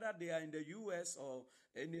whether they are in the US or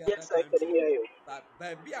any other country. Yes, I can hear you. But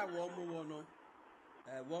baby a woman no.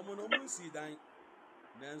 Woman no mun si dan.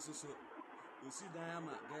 Nanso so si dan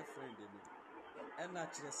ama girlfriend no. And na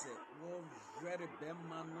kyerɛ sɛ wo very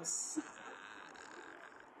bɛrima no sa.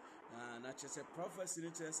 Na kyerɛ sɛ prophecy no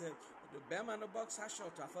kyerɛ sɛ the bɛrima no boxer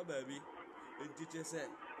short afa baby. Enti kyerɛ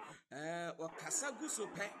sɛ wɔkasa gu so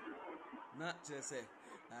pɛ. Na kyerɛ sɛ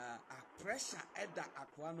a pressure ɛda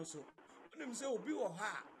akoa no so. Onim sɛ obi wɔ hɔ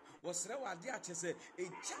a wɔsrɛ wade akyɛ sɛ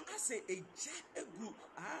ɛgya asɛ ɛgya egu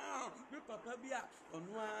me papa bi a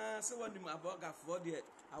ɔno a sɛ wɔnim abɔgafoɔ deɛ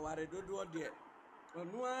aware dodoɔ deɛ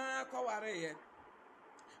ɔno a kɔware yɛ.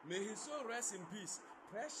 May he so rest in peace.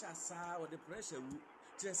 Pressure saa or the pressure wu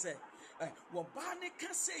kyerɛ sɛ wɔbaa ne ka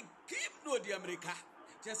sɛ give no di America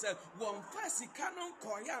kyerɛ sɛ wɔmfa sika no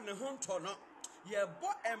nkɔyɛ ne ho ntɔ no. Yɛbɔ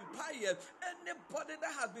empire, anybody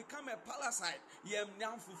that has become a parasite, yɛm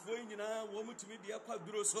nyamfofoɔ nyinaa wɔn mutumi deɛ kɔ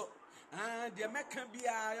duro so. Deɛ mɛka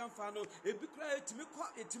biara yɛmfa no ebi kora etumi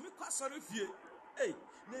kɔ asɔre fie. Hey,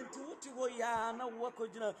 nti wote hɔ ya na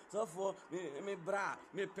wɔkɔgyina sɔfoɔ me bra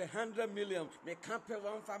me pɛ 100 million me ka pɛ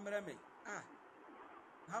wɔmfa mmerɛ me.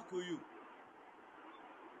 How could you?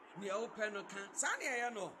 Nea wopɛ no ka saa nea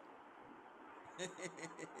yɛ no.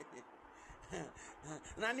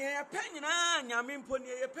 Na ne ya penyina nyame mpo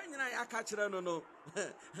ne ya penyina ya ka kyerɛ no no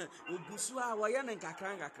ogusu a wɔyɛ ne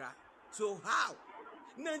nkakra. So how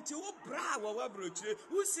na nti wo bra wo wabrokyire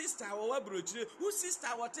wo sister wo wabrokyire wo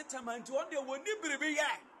sister wo tetama nti on de woni biribi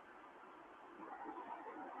yɛ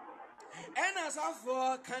ɛna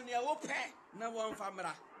asafo kan ya wo pɛ na wɔn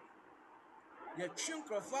famra ye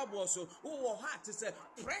twinkrofo abo so wo heart say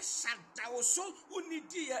pressure da wo so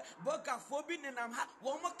unidi ye bogafo bi nenam ha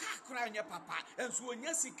wo mo ka kra nya papa enso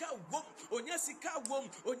onya sika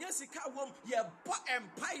wom ye bo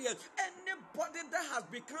empire. Anybody that has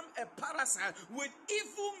become a parasite with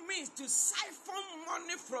evil means to siphon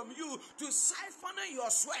money from you, to siphon your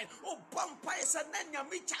sweat, o bompa is a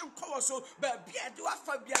nyame chanko so baby adu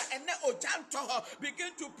afabia ene ojanto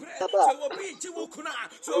begin to pray so obi ji wo kuna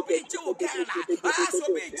so obi ji wo gana. So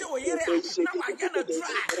be to hear it. Now I gonna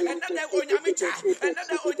try. And then Onyamicha. And then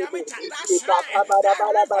Onyamicha. That's right.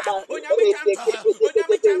 Onyamicha.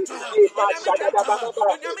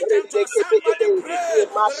 Somebody pray.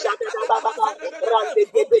 In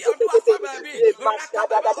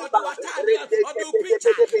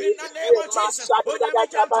the name of Jesus.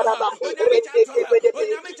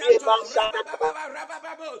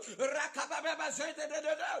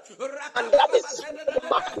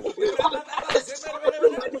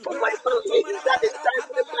 For my family that is trying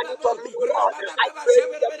to money from me, Lord, I pray in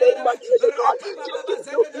the name of Jesus, Lord, to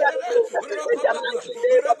do their things in the mighty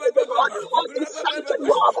name of Jesus, Lord. All this siphon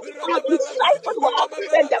walk,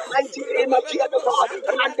 in the mighty name of Jesus, Lord.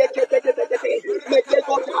 And may they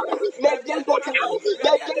go down, may they go down,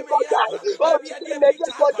 may they go down. Oh, today may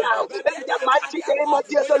they go down in the mighty name of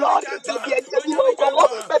Jesus, Lord. Maybe a new go,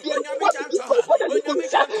 maybe a new what a new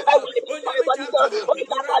son. I will be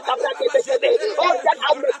oh, that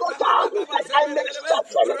I may go down, that I may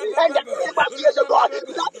suffer, and the name of Jesus, Lord,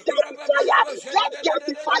 that get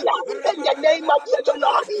fire, in the name of Jesus,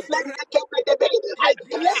 Lord, let me get the baby. I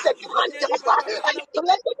bless the demand, I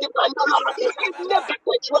bless the demand, Lord, I never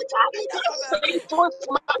quit water, that same truth,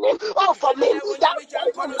 money, oh, for me, that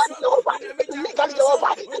same money over, legally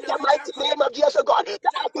over, in the mighty name of Jesus, God,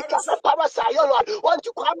 that I become a parasite, oh, Lord, want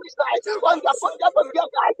to come this life, want to put up with your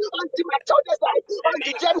life, want to my children's life, want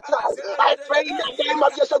to James' life. God. I pray in the name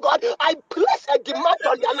of Jesus, oh God. I place a demand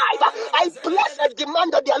on their life. I place a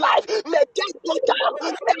demand on their life. May they go down.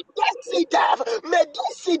 May they see them. May they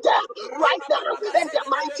see them right now in the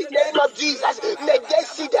mighty name of Jesus. May they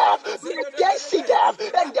see them. May they see them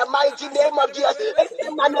in the mighty name of Jesus. Every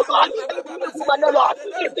man of God, every woman of God,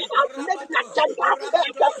 every afflicted agenda,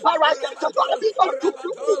 every parasite of God, or to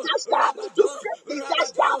bring disaster, to bring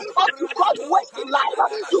disaster, or to cause waste in life,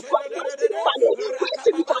 to cause waste in money, waste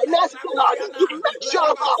in finance, Lord, to make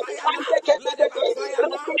sure, God, and they can be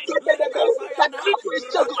that people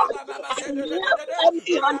still God, and left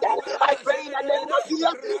empty handed. I pray in the name of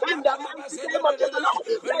Jesus, in the mighty name of Jesus, Lord,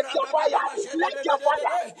 let your fire, may it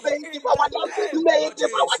In devour the them, name may it of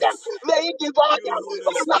devour them, Jesus. may it devour You, them.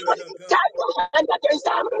 Holy Oh Lord, Spirit of God. turn your hand against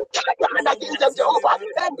them, turn your hand Oh, against them, Jehovah,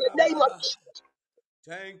 in the name of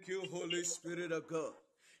thank you, Holy Spirit of God.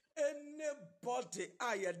 Anybody,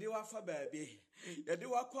 yɛde wafa baabi, yɛde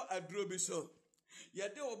wakɔ aduro bi so,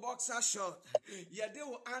 yɛde wo boxer short, yɛde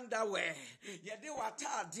wo underwear, yɛde wo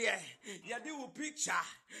ataadeɛ, yɛde wo picture,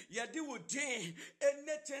 yɛde wo din,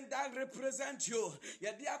 anything that represent you,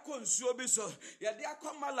 yɛde akɔ nsuo bi so, yɛde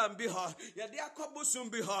akɔ malam bi hɔ, yɛde akɔ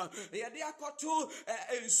busum bi hɔ, yɛde akɔto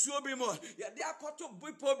nsuo bi mu, yɛde akɔto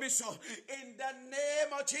bipo bi so, in the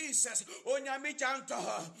name of Jesus, onyame janto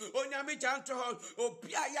hɔ, onyame janto hɔ,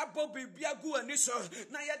 obi a yɛabɔ biribi agu ani so,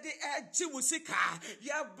 na yɛde agye wo sika,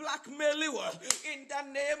 yɛ blackmail wo, in the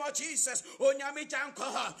name of Jesus, onyame janko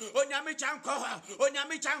hɔ, onyame janko hɔ,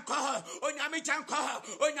 onyame janko hɔ, onyame janko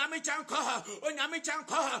hɔ, onyame janko hɔ, onyame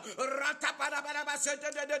janko hɔ, ratapadabadaba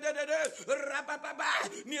sededededede, rabababa,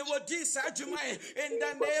 niewodi sa adwuma in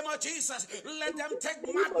the name of Jesus, let them take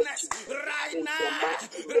madness right now,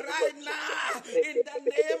 right now, in the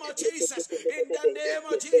name of Jesus, in the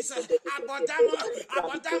name of Jesus, abodamo,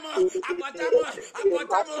 abodamo, abodamo,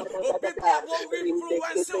 abodamo, obibia wo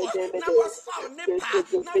influence wo, na was found nipa,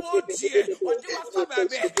 na wo die, or do a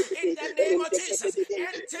fababe, in the name of Jesus,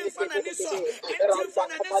 and Tim Fananiso, and Tim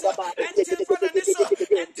Fananiso, and Tim Fananiso,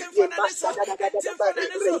 and Tim Fananiso, and Tim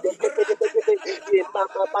Fananiso,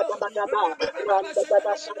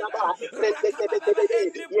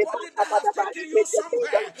 anybody that has taken you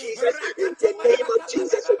somewhere, Jesus, in the name of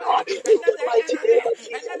Jesus, oh God, in the mighty name of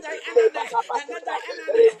Jesus. another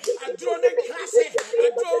a drone and crash it,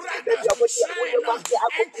 a drone shine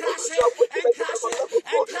and crash it, and crash it,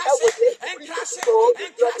 and crash it, and crash it,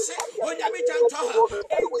 and crash it.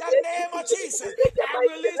 In the name of Jesus, I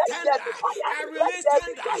release Let there tender, be fire. I Let release there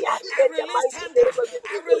be tender, fire. I In the release mighty tender, name of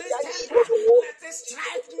I Jesus. release tender. Let it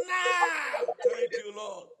strike now. Thank you,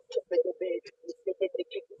 Lord.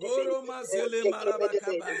 Oro mazele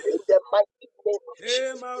marabakaba. In the mighty name of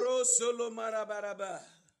E Jesus. maro solo marabaraba.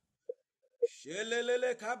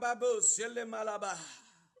 Shelelele kababo shele malaba.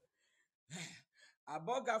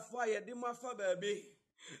 Abogafo a yɛde mu afa baabi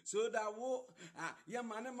so that wo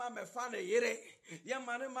yɛma ne ma mɛfa ne yere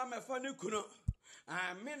yɛma ne ma mɛfa ne kunu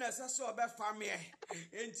me na ɛsɛ sɛ ɔbɛfa meɛ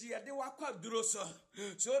enti yɛde wakɔ duro so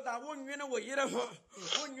that wonwene wo yere ho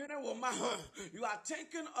wonwene wo ma ho you are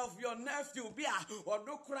thinking of your nephew bi a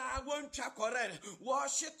ɔdo koraa wontwa kɔrɛ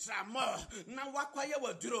wɔhye tramo na wakɔyɛ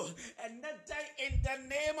wɔ duro ɛnɛ dɛn in the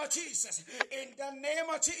name of Jesus, in the name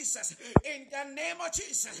of Jesus, in the name of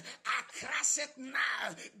Jesus, I crush it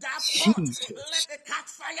now. That pot, let Jesus. it catch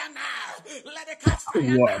fire now. Let it catch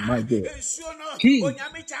fire Power, now. my God. Ensuno, Jesus,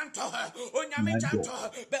 onyami my God.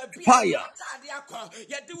 chanto, baby, I do Fire. atadi ako,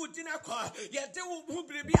 yedi udina ko, yedi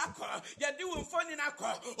ubribi ako, yedi umfoni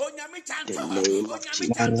nako, The name of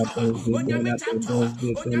Jesus. onyami chanto,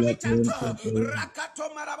 onyami chanto, rakato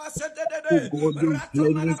Oh marabase God, the rato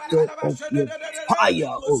flaming sword of your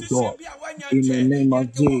fire, oh God. position bi a In the wanyanche name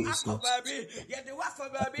of yede wo akọ Jesus. baabi yede wo afọ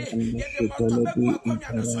baabi And the yede Shekele mọtọbẹgu be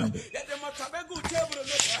akọnya no so interrupted. yede mọtọbẹgu table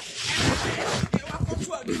no so ẹnna yẹ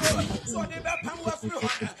wakọto aduro so ọde bẹ pam wọ firi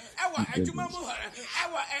hɔ no ɛwɔ adwuma mu hɔ no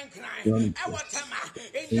ɛwɔ nkran ɛwɔ tɛma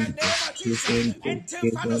in the name of Jesus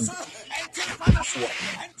ɛntimfa no so ɛntimfa no so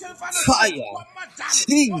ɛntimfa no so Fire. one more time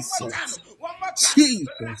one more time Jesus. one more time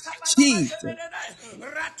Jesus. rakababa Jesus.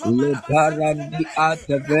 sɛdɛdɛdɛ rato Le maraba barandi sɛdɛdɛdɛ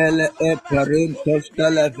atavele e rakababa parentos obi bia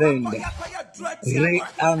yɛde wakɔ televenda. yɛakɔyɛ duro atia Re wɔ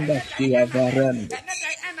anda ɛnɛ dan sia ɛnane ɛnɛ varendos. dan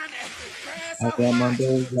ɛnane first of March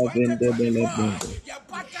Agamandoza vende bele 2024 bende.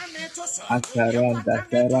 yɛbɔ da to so Asaranda, yɛbɔ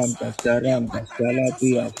da to so saranda, saranda, yɛbɔ da to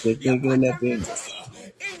so salabia, yɛbɔ setegele da bende. to so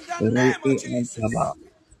in the name Re of antaba. Jesus.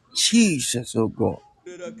 Jesus, oh God,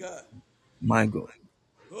 Spirit of God. my God.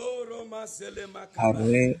 Oh, Roma Selemakaba.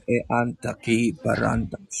 Are e antaki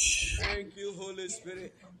barandas. Thank you, Holy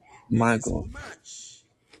Spirit. This My is God. March.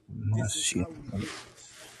 This is Mercy. how we do it.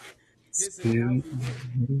 This is how Spirit we do of it.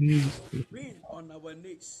 release. Being on our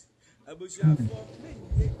knees. Abusiafo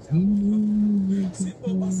menye jabo. See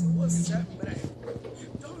obasi was sembre.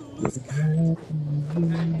 Don't lose God.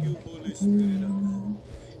 Thank you, Holy Spirit of God.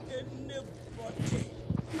 Anybody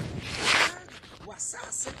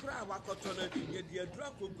wasase kra wakotono ye de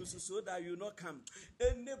adura kogusu so that you not come.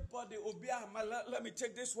 Anybody obia let me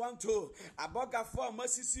take this one too. Aboga for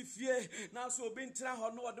masisi fie now so obi ntra ho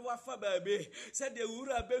no de wafa baabi said the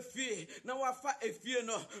wura be fie na wafa efie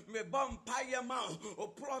no me bom paye ma o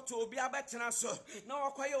plot obi abetena so na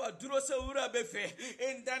wakoye waduro se wura be fie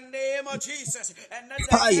in the name of Jesus. Another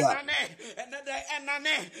Fire.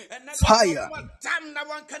 Fire. damn na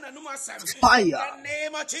one can anumasam in Fire. the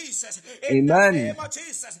name of Jesus. In the Amen. name of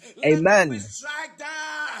Jesus, let them be Amen. struck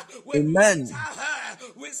down with Amen. mental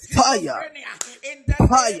health, with Fire. schizophrenia. In the name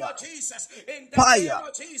Fire. of Jesus. In the name Fire.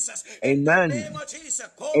 of Jesus. In the Amen. name of Jesus.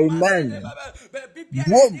 Amen.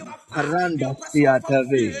 Boom. Paranda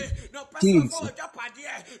siatave. No person for Jesus.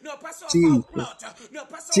 Japadia, no person for Jesus. plot, no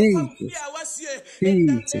person for fear Jesus. was here. In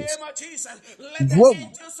the Jesus. name of Jesus, let the Boom.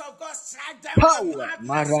 angels of God strike them with Power. madness,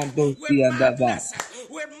 Marando with siandava. madness,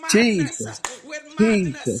 with madness, Jesus. with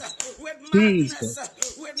madness, Jesus. with Jesus. madness,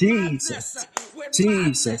 with Jesus. madness, with Jesus.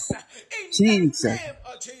 madness. In the Jesus. name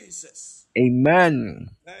of Jesus. Amen.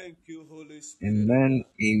 Thank you, Holy Spirit of Amen. God.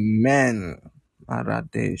 Amen.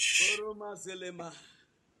 Maradesh. Oroma zelema.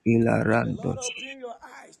 May the Lord Ilarandos. open your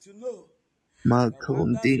eyes to know that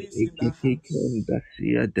wonder Malkonde is in that house. eketekon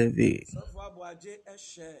dasia deve. So far, Boaje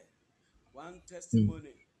shared one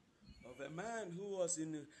testimony of a man who was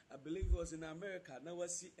in, I believe he was in America. Now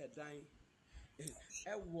was see a dying.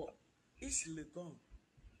 Ewo East Legon.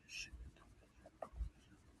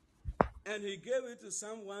 And he gave it to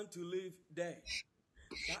someone to live there.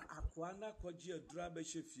 Sa akwana koji adura be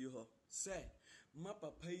hye fie ho. Say, ma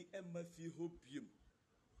papa yi emma fie ho biem.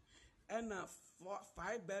 And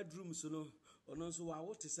 5 bedrooms no, ono nso wa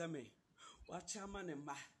wote se me. Wa chama ne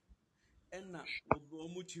ma. Ena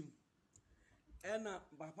omutim. Ena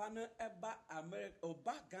papa no eba America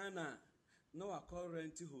oba Ghana no akọ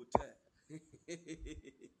rent hotel.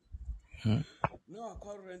 No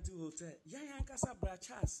akọ rent hotel. Yan kasa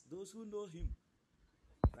Brachas, those who know him.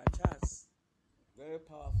 Brachas, very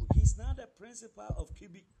powerful. He's now the principal of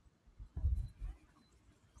Kibi.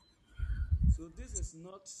 So this is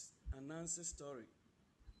not an answer story.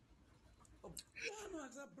 Oh, no,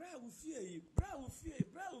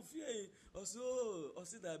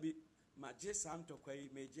 also that be Maje Santo Quay,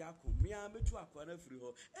 Majako, Mia Metu Aquana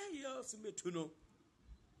Friho, and also Metuno.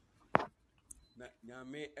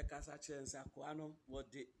 Nyame Ekasa Chance Aquano,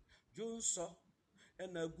 what the June saw,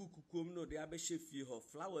 and a gukukum no the Abeshe Fiho,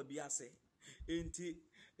 flower biase. Ain't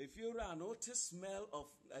if you run out to smell of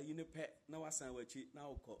a unipe, now a sandwich,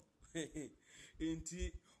 now call. Ain't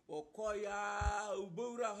Okoya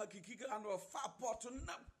Ubura Hakika and a fat pot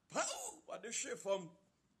na pow what the shit from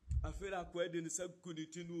I feel like we're in the sub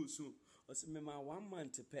kunitinu so was me my 1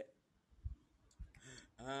 month to pet.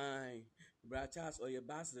 Aye, Brachas or your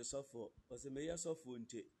bass the suffer was a mayor of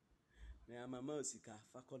Funte. Now my Mosika,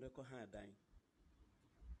 Fakoneko Hadine.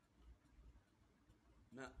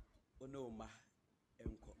 Na Onoma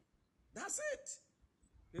Enko. That's it.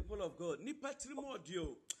 People of God, ni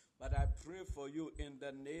patrimodio. But I pray for you in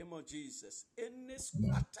the name of Jesus. Any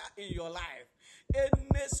squatter in your life,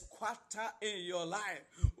 any squatter in your life,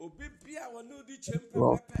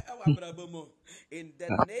 in the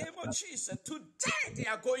name of Jesus. Today they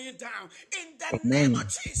are going down in the name Amen. of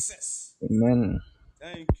Jesus. Amen.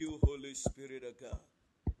 Thank you, Holy Spirit of God.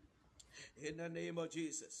 In the name of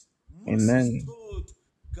Jesus. Moses Amen. told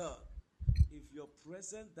God, if your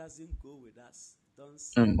presence doesn't go with us, don't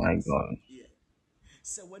Oh send my us God. here.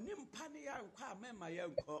 So when you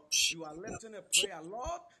are lifting a prayer,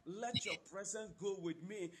 Lord, let your presence go with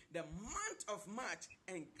me the month of March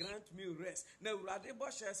and grant me rest. Now,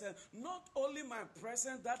 Radebosha said, not only my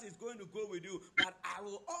presence that is going to go with you, but I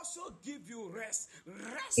will also give you rest.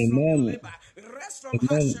 Rest from your Amen. labor, rest from Amen.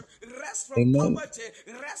 hardship, rest from Amen. poverty,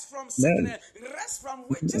 rest from Amen. sickness, rest from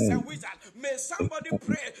witches Amen. and wizards. May somebody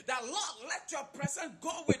pray that, Lord, let your presence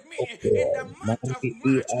go with me in the Okay. month of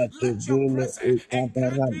Mari i March. Let your aduvile presence and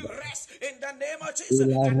grant me ikabaranda. rest in the name of Jesus.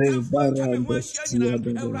 Ilare barando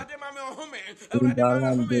siadede.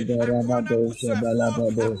 Ibarando darabado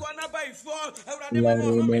shabalabado.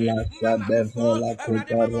 Ilare de la sadevela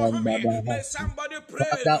kukaranda May bahasi. somebody pray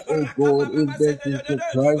Father, oh God, if this is the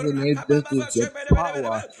presence, if this is the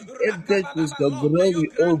power, if this is the May you glory,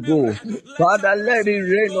 oh grant me God, rest. Let your Father, let it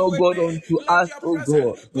presence rain, go oh with God, me. unto Let us, your oh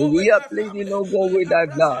presence God. go We with are my pleading, family. oh God, Let with your that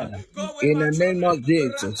presence blood. go with In my the name children. of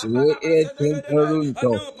Jesus, we are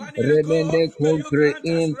temperunto, remende May you compre grant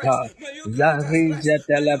us rest. inta, May you grant us rest. Zarija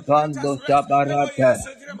May you grant telepando us rest. shabarate, Yes,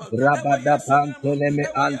 Odrimo. Rabada Yes, Odrimo. panteleme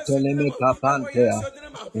Yes, anteleme Odrimo. kapantea, Yes,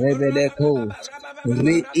 Odrimo. Rebeleko,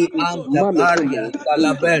 Ri anta Mami paria home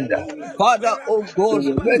salabenda. Father, oh God,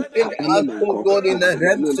 strengthen us, oh God, in the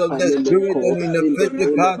realms of the spirit and in the in the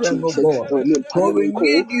name physical of realm, oh Jesus. God. Mami For we home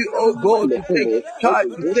need you, oh God, Mami to take home charge,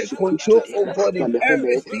 to take Yesu Kristo control, oh dimo. God, in Mami home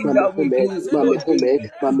everything that we do, Mami Lord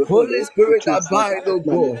Jesus. Holy home Spirit, Utumfuda. abide, oh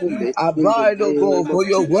Mami God. home in the Abide, oh God, name of for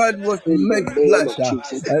your Jesus. word was In the made name flesh of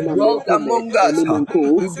Jesus. and Mami dwelt home among us.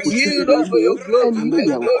 Animenko To be healed of Utumfuda your glory, Emu the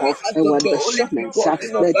Yanko glory as of Ewan the only Beshemensa.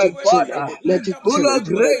 begotten of Let thy it to Father, let it full to of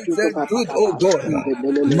grace and truth, O God.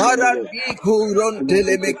 Marandi kuron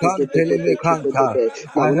telemekan telemekanta.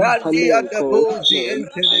 Arandi atapozi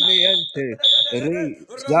entelemeyente. Re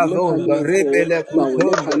zavonda rebele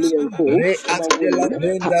kutondo. Re astela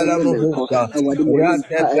venda la mohusa.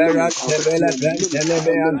 Rate perante bele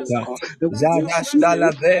pentelemeanta. Zadasta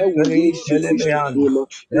la vemperi telemeanda.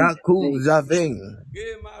 Raku zaving.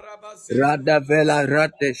 Radavela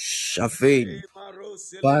rate shafin.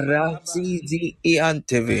 Parasizi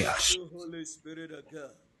Thank ianteveas. you, Holy Spirit of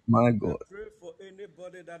God. My I God. pray for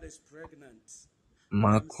anybody that is pregnant.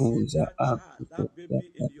 When you see Makuza that child, akuta that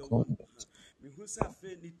baby in your womb, konda. me who suffer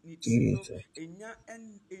need tino Jesus. enya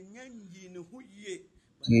yi ne ho yie,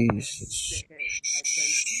 but I can see the Jesus. head. I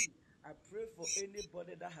can see. I pray for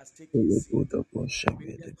anybody that has taken seed. Ulubuda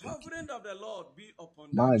May the boshabedebeki. covering of the Lord be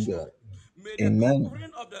upon that My child. God. May the Amen.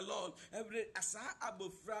 covering of the Lord every asa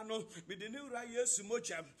abofrano may the new Yesu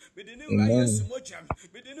mocham, may the new Yesu Amen. mocham,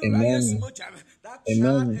 may the new Yesu Amen. mocham. That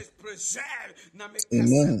child Amen. is preserved. Na me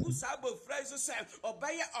kasa Amen. usabo fraiso say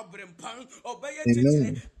obeye obrempan, obeye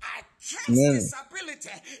titire. Amen. I cast Amen. disability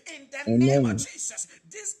in the name of Amen. Jesus.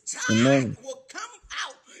 This Amen. child will come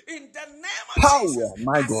out in the name of Jesus Power,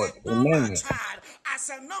 my as God. a normal Amen. child, as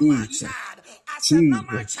a normal Jesus. child, as a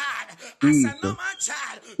normal Jesus. child, as a Jesus. normal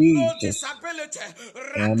child, no Jesus. disability,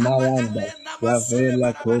 rakaba Amaranda. elena masole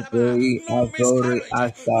Shavela barabaraba, koperi no azori miscarriage,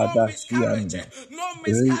 no astada miscarriage, shianda. no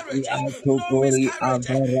Ri miscarriage, no atopori miscarriage,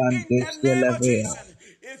 in avarante the name of selavea. Jesus.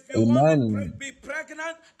 If you want to Amen. be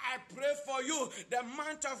pregnant, I pray for you. The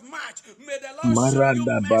month of March, may the Lord show you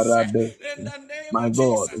Maranda mercy in Baradesh. the name My of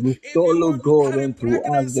God, Jesus. If restore, you O want to God, carry unto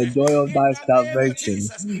us pregnancy the joy of in thy the name of salvation.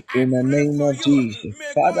 Jesus, I In the pray name for of you. Jesus.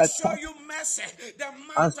 May God Father, show touch you mercy. The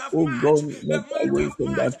us, month of O March, God, the make month away of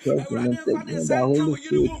from thy March. presence and take away the Holy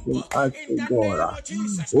Spirit from us, In O the name God. of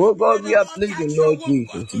Jesus, Oh may God, we the are Lord pleading, touch your Lord womb.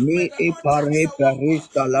 Jesus. May Me the e Lord touch pare your womb.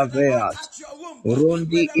 parista May the Lord laveas. touch your womb.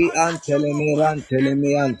 May Rundi the i Lord touch your womb antelemera and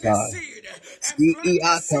plant a telemeyanta. seed and Si i plant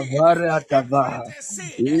a seed atavare and plant atava. a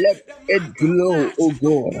seed. Let The it month of glow, March O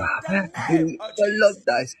God. in the name The of level of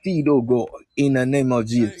thy Jesus. seed, O God, in the name of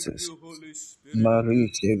Thank Jesus. you, Holy Spirit of Marie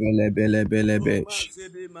God. Oh, Shebelebelebelebesh.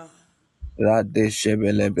 Mazedema. Rade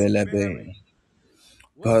You want to Shebelebelebe. bear it.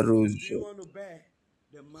 What fruit do Parouche. you want to bear?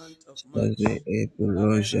 The month of Saze March. e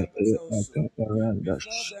Rabbi Parouche e Nankasa also.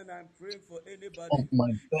 Before Akaparandash. then, I'm praying for Of anybody.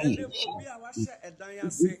 my And belly obi a the wahyɛ ɛdan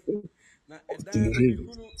ase flow na of the ɛdan no rivers.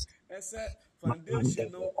 mehunu ɛsɛ My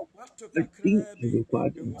foundation no wato everything kakraa is bi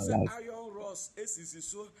required in mehu my sɛ life. iron rods esisi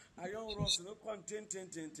so iron rods no kɔ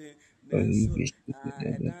ntentententen nanso Believe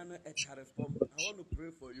ɛdan no ɛtare fam. I want to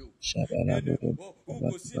pray for you. Any it.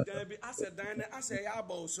 wokɔsi dan bi asɛ dan no asɛ ɛyɛ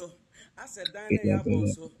abɔw so asɛ dan no ɛyɛ abɔw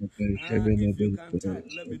so if you can type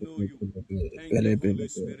let me know you. Thank you, Holy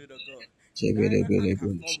Spirit of God. Dan no aka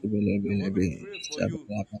fam. I want to pray for you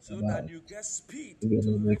so that you get speed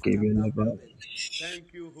to lift up that building.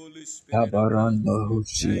 Thank you, Holy Spirit of God. Kabaranda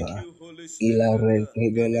Thank Husia, you, Holy Spirit of Ilare God.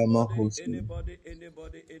 Kevela Anybody, Mahusi, anybody,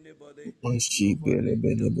 anybody, anybody, Mushi nobody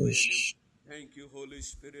is away. Belebelebesh. Thank you, Holy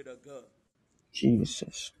Spirit of God.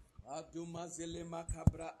 Jesus. Adumazele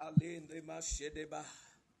makabra alende mashedeba.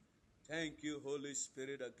 Thank you, Holy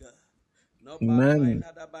Spirit of God. Not by might, Amen.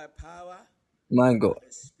 not by power, My but by God,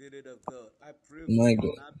 the Spirit of God. I pray for my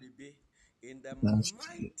God. Nana Bibi in the Master.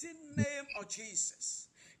 mighty name of Jesus.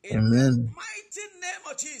 In the Amen. mighty name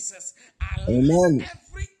of Jesus, I lift Amen.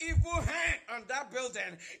 every evil hand on that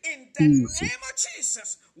building. In the Jesus. name of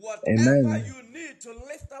Jesus, whatever Amen. you need to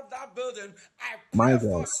lift up that building, I My pray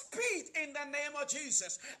God. for speed in the name of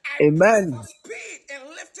Jesus. I pray for Amen. speed in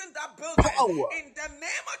lifting that building Power. in the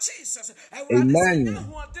name of Jesus. I Amen.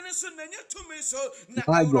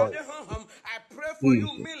 My God. pray for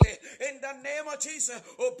you, Jesus. Millie, in the name of Jesus.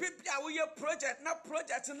 Oh, people, we project, not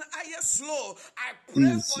project, and I slow. I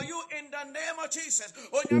pray for Jesus. you in the name of Jesus.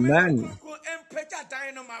 Oh, nyame Amen. okronkron empeta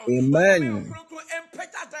dynamo. Oh, nyame Amen. okronkron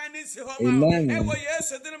empeta dynisi homa. Amen. Ewo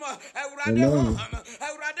yesu dinimo. Ewurade Amen. honhom.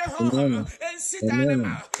 Ewurade honhom. Amen. Ensi Amen.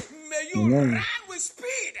 dynamo. May you Amen. run with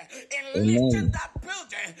speed in lifting Amen. that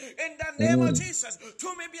building in the name of Amen. Jesus.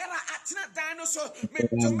 To me, be a atina dinosaur. Me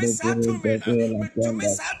to And me, the glory of Satumina. the Me to me,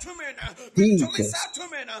 Lord. Satumina. Me to me, Jesus.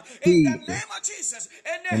 Satumina. In the Jesus. name of Jesus.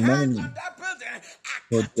 Any hand on Amen. that building, I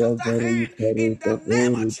For cut off the hand in the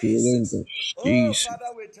name of Jesus. Oh, Jesus.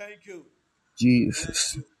 Father, we thank you. We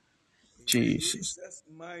bless Jesus. you. In Jesus. Jesus'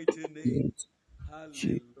 mighty name.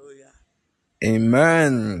 Jesus. Hallelujah.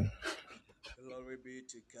 Amen. Glory be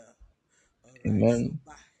to God. All right, so Amen.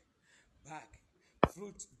 back.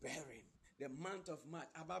 Fruit bearing. The month of March.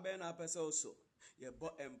 Ababena pesa also. Ye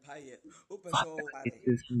bo empire. Upesa o It ware.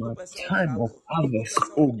 is my Upesa o time of travel. harvest,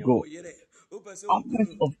 Upesa o oh nye God. wo yere. Upesa o Harvest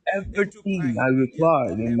kunu. of Etu everything kwan. I Ye require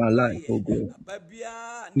bo in my life, oh empire. God.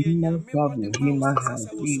 Ababia ni Human nyame bo de travel, ma human usese health,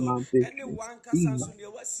 se wo so. human Ene business, wan kasanso human ne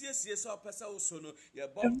wasiesie se opesa wo so no. Ye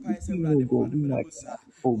bo empire se everything, oh urade ma God, wane human musa. health,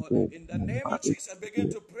 oh Oh, God. in the My name of marriage, Jesus, begin oh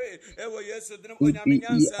to pray. Ewo Yesu dinim onyame PPE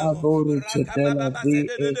nyansa mu. Aboru Chetela Rakababa V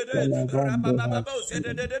se Estela Vande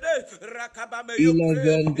Rakaba, may you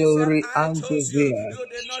pray. He said, Ilevendori I chose you. Antevia You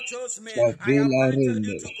did not choose me. I Shavila appointed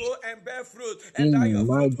you Rinde. to go and bear fruit, and that your My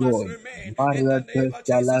fruit must God. remain. In Maria the name of Testala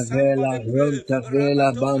Jesus, Vela somebody pray. Ronta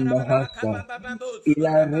Vela Banda Hasta.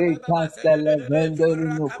 Ila Recasta Lavendori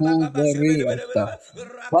Nuku Veriasta.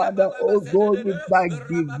 Father, oh God, with thy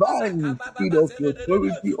divine speed of the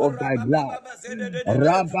authority of thy blood.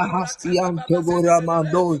 Rabba Hastian Tobora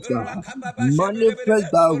Mandosa.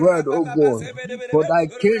 Manifest thy word, O God, for thy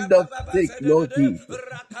kingdom's sake, Lord Jesus.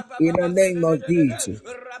 In the name of Jesus.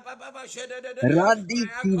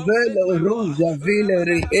 Radi I commit Tivelo my war. Ruja Vile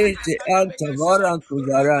Reese I stand up Anta against it. Varan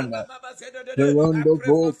Kuzarana. I Perondo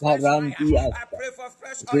pray for Bo fresh fire. Paranti I Asta. pray for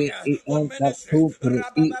fresh Ve oil I for Anta ministry. Kupre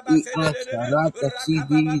I Asta Rata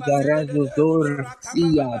Sidi Zarazo Zor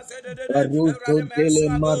Siat. Parusto Tele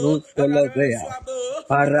Marusto Levea.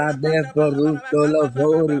 Parade Parusto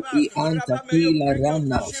Lavori I Anta May you Kila bring your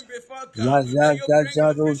Ranas. vision before God. May you bring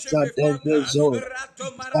your vision Razazazarusa before God. Tezor.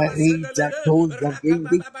 Pariza toza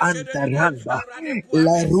vindi antaranda.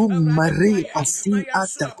 La rum mari asi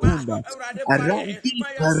atakunda. Arandi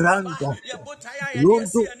paranda.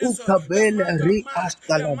 Rondo ukabele ri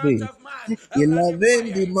hasta The la month ve. of March.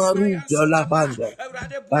 Ilavendi maruja la banda.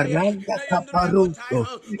 Baranda kaparuto.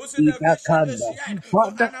 The vision is Itakanda. yet for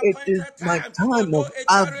Father, an it is appointed my time. time of Although it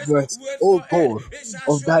tarries, harvest, wait O for it. God, It shall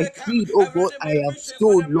of thy surely come. seed, O God, I My have vision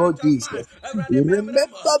for sowed, the Lord month of March. Jesus.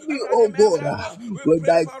 Remember me, O God, We with pray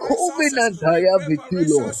thy for resources. covenant We I have pray with for you,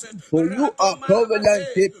 Lord. resources. For you are covenant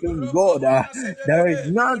keeping God. There is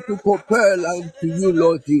none to compare unto you,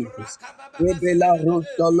 Lord Jesus. Ebela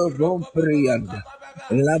rustolo vomprianda.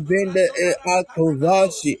 La vende e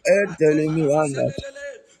atovasi entelimiandas.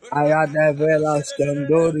 Ayada vela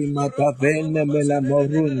scandori matavene mela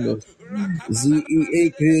morundos. Zi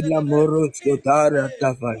eke la moros In the kotara name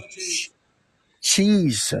tafai. of Jesus.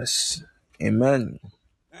 Jesus. Amen.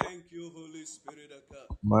 Thank you, Holy Spirit of God.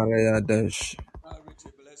 Mariadash. I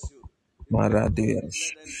richly bless you. The third point is Maradiash.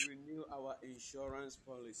 let us renew our insurance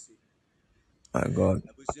policy. My God.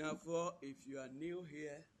 Abusiafo, if you are new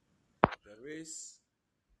here, there is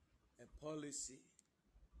a policy.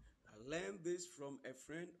 I learned this from a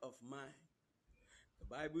friend of mine. The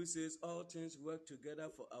Bible says all things work together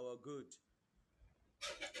for our good.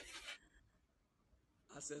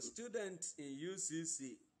 As a student in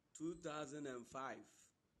UCC 2005,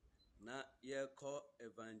 na year called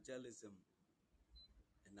evangelism,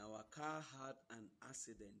 and our car had an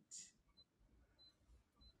accident.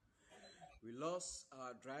 We lost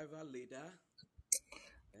our driver leader,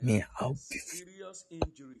 and Me, I'll be serious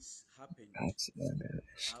injuries happened.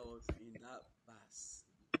 I was in that bus.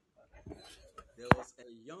 There was a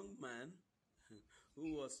young man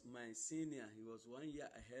who was my senior. He was 1 year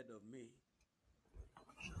ahead of me.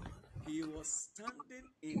 He was standing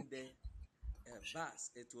in the bus.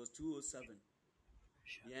 It was 207.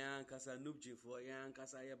 Yankasa Nubji for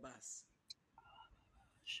Yankasa bus.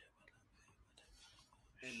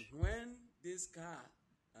 And when this car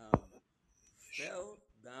fell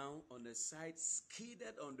down on the side,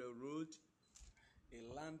 skidded on the road, it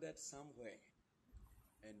landed somewhere.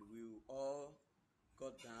 And we all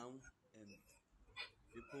got down, and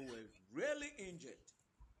people were really injured.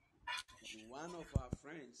 And one of our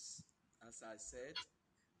friends, as I said,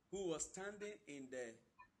 who was standing in the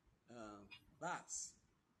bus,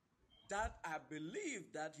 that I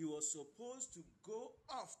believe that he was supposed to go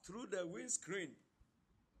off through the windscreen.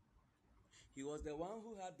 He was the one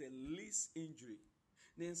who had the least injury.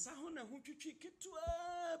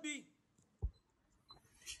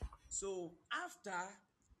 So after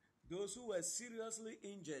those who were seriously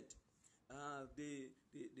injured, they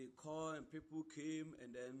called and people came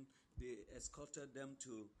and then they escorted them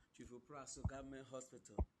to Chief Praso Government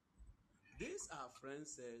Hospital. This our friend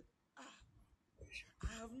said,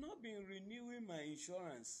 I have not been renewing my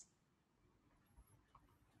insurance.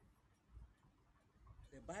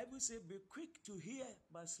 The Bible says, be quick to hear,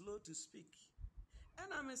 but slow to speak.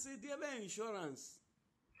 And I may say, dear insurance.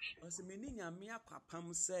 I say, meaning a mere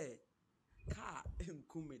kwapam say, car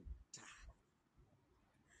enkumeta.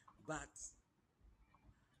 But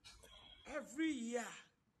every year,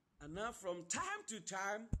 and now from time to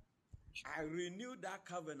time, I renew that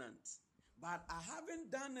covenant. But I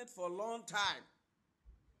haven't done it for a long time.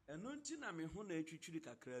 And until I'm in Hona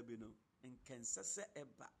Chuchurika Krabino and Kansas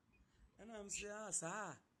Eba. And I'm saying,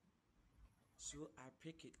 sir. So I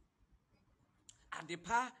pick it.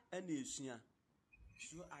 Adepa and Ishia.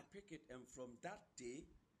 So I pick it, and from that day,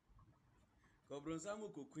 Kobronsamu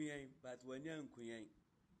Kukuyen, but when you're Kuyen,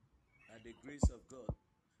 at the grace of God,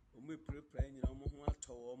 we prepare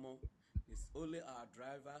it's only our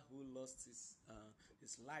driver who lost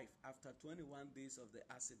his life after 21 days of the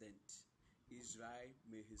accident. Israel,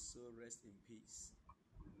 may his soul rest in peace.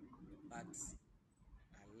 But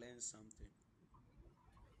I learned something,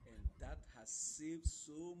 and that has saved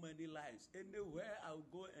so many lives. Anywhere I'll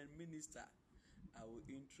go and minister, I will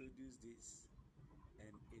introduce this,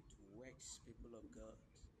 and it works, people of God.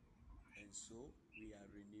 And so we are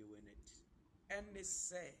renewing it. And they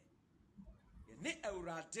say,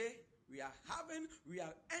 we are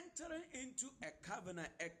entering into a covenant.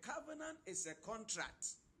 A covenant is a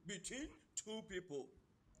contract between two people.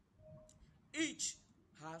 Each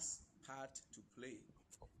has part to play.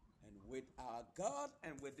 And with our God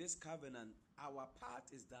and with this covenant, our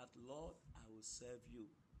part is that, Lord, I will serve you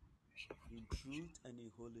in truth and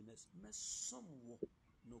in holiness.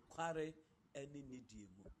 No quarry any need you.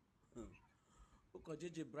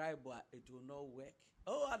 Bribe, it will not work.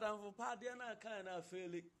 Oh, Adam for party and I kind of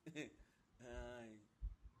feel it.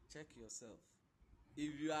 Check yourself.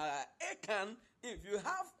 If you are Akan,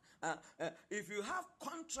 if you have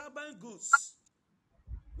contraband goods,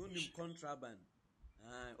 contraband.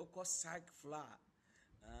 Psych flour.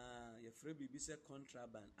 Your free baby say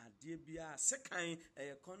contraband. Adebia second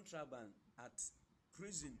contraband at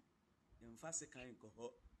prison. Yemfase kind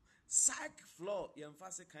koho. Psych floor.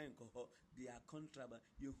 Yemfase kind koho. They are contraband.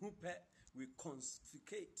 You we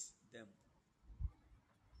confiscate them.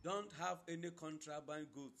 Don't have any contraband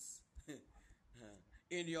goods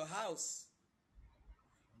in your house.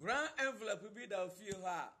 Brown envelope will be the feel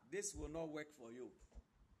her. This will not work for you.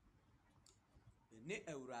 Ne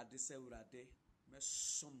Eurade se Eurade me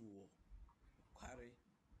somwo kware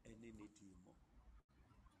ene neti mo.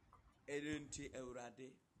 Erenti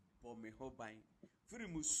Eurade bo me hoban. Free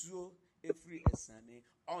musuo free esane.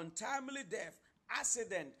 Untimely death,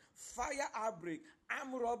 accident, fire outbreak,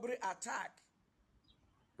 armed robbery attack.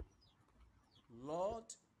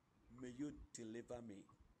 Lord, may you deliver me.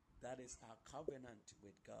 That is our covenant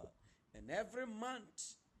with God. And every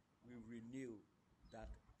month we renew that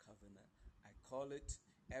covenant. I call it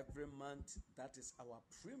every month. That is our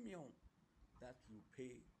premium that you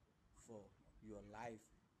pay for your life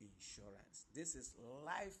insurance. This is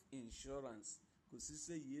life insurance. Because you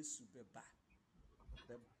say yes,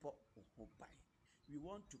 we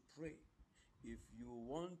want to pray. If you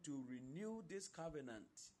want to renew this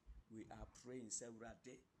covenant, we are praying. Say,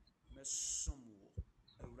 Urade, me somo,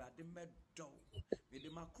 Urade me do,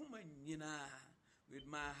 with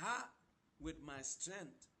my heart, with my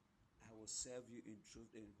strength, I will serve you in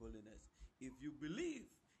truth and holiness. If you believe,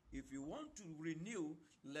 if you want to renew,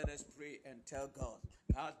 let us pray and tell God.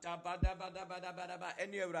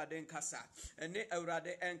 Any Eurade enkasa, any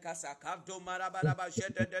Eurade enkasa, kavdo marabadaba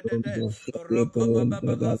shedededede,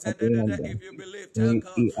 if you believe, tell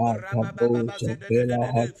God.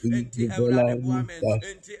 Enti Eurade buamen,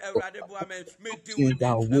 enti Eurade buamen, medi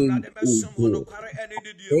Eurade besomo no kware eni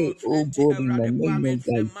didio, enti Eurade buamen,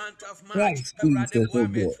 the month of March, Eurade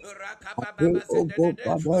buamen, Pray, oh God,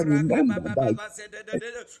 Father, remember that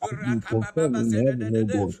you confirm in heaven, oh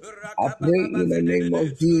God. I pray in the name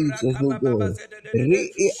of Jesus, oh God.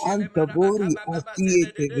 Re antabori atie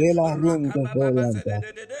tegela runga varianta.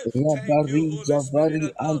 Rabari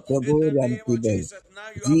javari antabori antibe.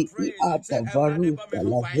 Zi ata varuta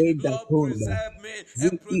la veda tonda. Zi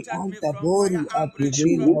antabori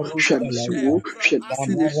ativila ruta la ya.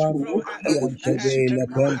 Kamarangu antebe la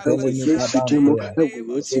pentele mikabante.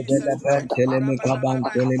 Sebele pentele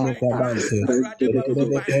mikabante le mikabante.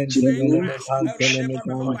 Train crash.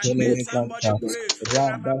 me Somebody pray. No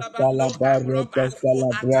armed Rabba robber will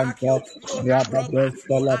attack you. No armed robber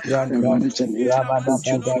will attack you. Ufie na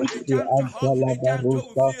manchino. Ejanta ho.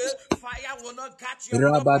 Ejanto ufie. Fire will not catch your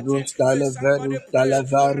property. Pray.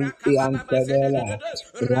 Somebody pray.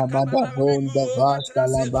 Rabadabonda Vasta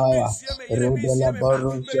Labaya, Rodela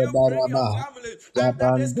May you Borusha bring your Baraba, family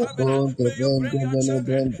under this Zabanda covenant. Bonda May you bring Bende your Bele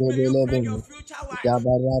children. Bende May you bring your Bele future wife.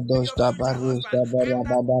 Bring Zabarados your future Tabarus husband. In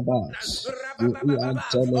the Tabarabadaba,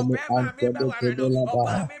 Anteleme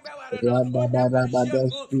Antelebelaba,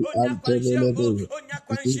 Rababarabados Antelebe,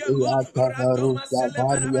 Atabarus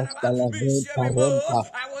Tavarias Talaventa Renta,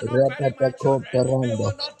 I will not bury my Repeteko children. They Perando,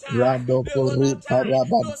 will not die. They will Radopuri not die.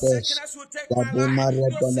 No Parabantes, sickness will take my life. Sabima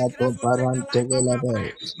No Rebela sickness will take the Comparante life of my Velebe,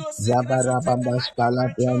 wife. No sickness will take the Zabarabanda life of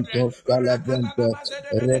my children. Scalabranto Scalabrante,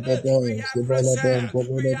 Rebebe, We are Sivelebente preserved.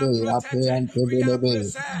 We are Velebe, protected. Apeante We are Velebe,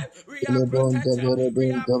 preserved. We are Lebonde protected.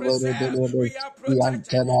 We are Verebente preserved. Verebelebe, We are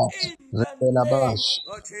protected. Yantela, In the name Rebelabash.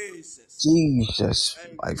 of Jesus. Jesus,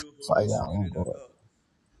 Thank my you, Holy fire, oh Spirit of God, God.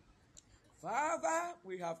 Father,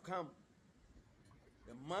 we have come.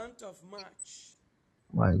 The month of March.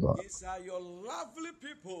 my God. These are your lovely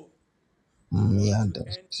people who want to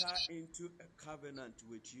Meanders. enter into a covenant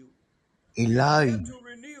with you. We are Eli, here to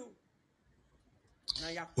renew. Now,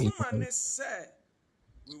 Eli, Yakumane said,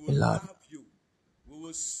 we will Eli, love you. We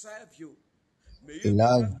will serve you. May you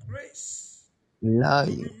give Eli, us grace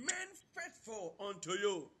to Eli, remain faithful unto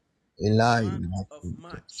you the Eli, month my of goodness.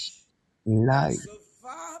 March. And Eli, so,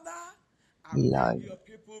 Father, I bring Eli, your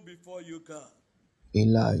people before you, God.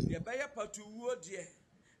 Eli, Nebɛyɛ patuwuo deɛ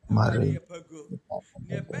Awurade Mary, yɛ pago.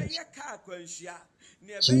 Nebɛyɛ car akwanhyia.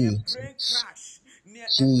 Nebɛyɛ plane Jesus, crash.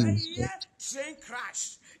 Jesus, Nebɛyɛ train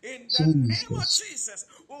crash. In the name of Jesus, Jesus.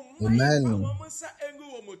 Umayi fa Amen, wɔn nsa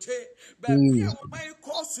engu wɔn ti. Baabi a Jesus, wɔn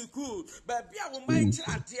kɔ school. Baabi a wɔn kyerɛ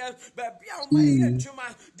Jesus, adeɛ. Baabi a wɔn yɛ Jesus,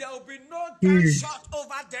 adwuma. There will be no Jesus. gunshot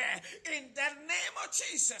over there. In the name of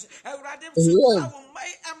Jesus. Awurade nso Yes, fa wɔn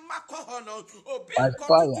ɛma kɔ hɔ no. Obi by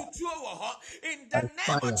fire, nkɔtututuo wɔ hɔ. In by the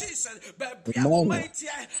name of fire, Jesus, baby, Amen,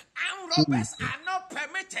 armed robbers Jesus, are not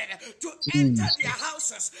permitted to enter their Jesus,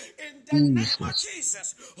 houses. In the name of Jesus,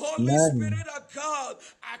 Jesus, Holy Amen, Spirit of God,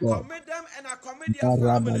 I God, commit them and I commit their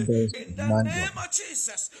family. Barabbas, In the my God, name of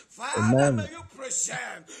Jesus, Father, may Amen, you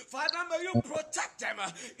preserve. Father, may you protect them.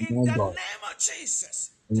 In my the God, name of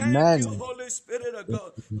Jesus. Thank you, Amen, Holy Spirit of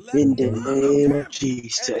God. Let In the none of name of them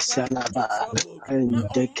Jesus, enter into Alaba, trouble. Ma and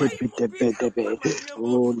the ọmọ obi Kebedebedebe, akwama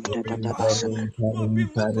nneɛma, oh, ma obi da nkɔ da hawo, ma obi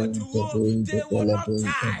nkɔ patuwo. They will not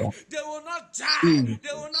die. They will not die.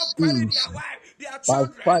 They will Jesus, not bury their Jesus, wife, their by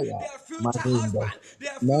children, fire, their future Marinda, husband,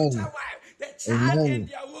 their future Amen, wife, the child in Amen,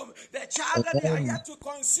 their womb, the child that they are Amen, yet to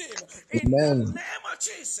conceive. In the Amen, name of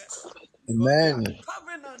Jesus, because they are Amen,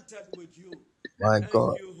 covenanted with you. my Thank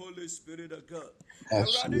God, you, Holy Spirit of God.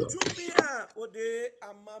 yes, Awurade Lord, tumi a wode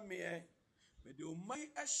ama meɛ, mede ɔman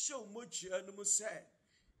ahyɛ wo mogya no mu sɛ,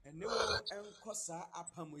 ɛne wɔn nkɔ saa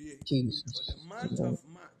apam yi for the Jesus, month Amen, of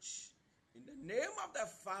March. In the name of the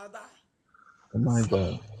Father, oh the my Son,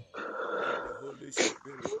 God, and the Holy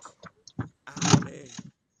Spirit. Amen.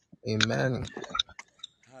 Amen,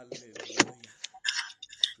 Hallelujah.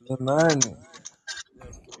 Glory be Amen, to God.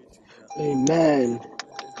 Glory be to God. Amen.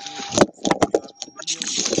 Let us take our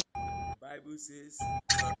communion. The Bible says,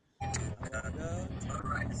 our God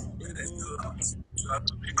is able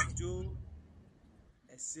to do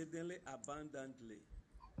exceedingly abundantly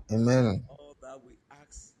above Amen, all that we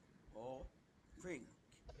ask or think.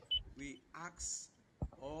 We ask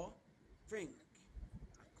or think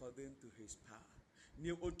according to his power.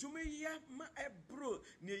 Nea otumi yɛ ma ɛbro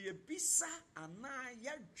nea yɛbisa anaa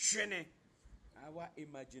yɛdwene our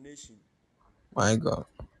imagination. my God,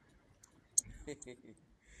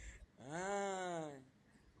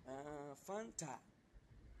 Fanta,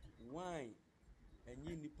 wine,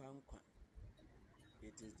 ɛnyi nipa nkwa.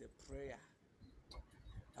 It is the prayer.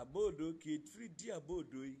 Abodo ketri di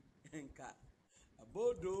abodo yi nka.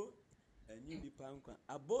 Abodo ɛnyi nipa nkwa.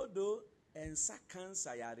 Abodo ɛnsa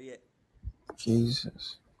cancer yareɛ.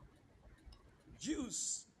 Jesus,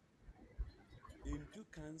 Juice into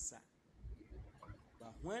cancer.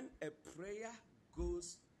 But when a prayer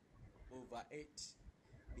goes over it,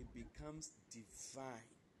 it becomes divine.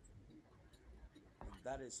 And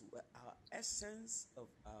that is where our essence of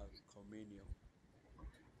our communion.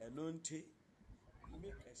 Enonte,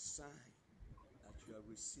 make a sign that you are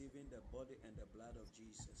receiving the body and the blood of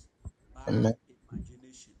Jesus by Amen,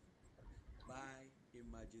 imagination. By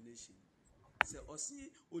imagination. Sɛ ɔsi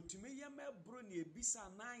otumi yɛ mɛburo ne ebisa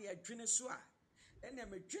na yɛ dwene so a, ɛna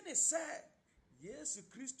mɛdwene sɛ Yesu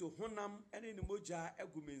Kristo honam ɛne ne mogya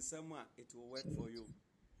egu me nsam a, it will work for you.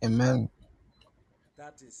 Amen.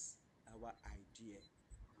 That is our idea.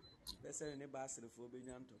 Best any basket for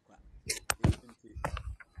Benyan Toka.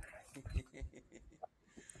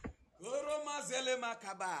 Koroma zele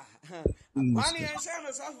makaba. Akwani Jesus. ensha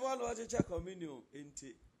no safo all what check communion into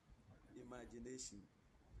imagination.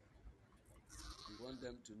 We want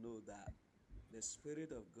them to know that the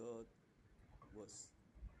Spirit of God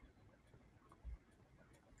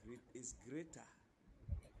is greater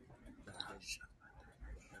than the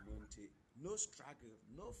anointing. No struggle,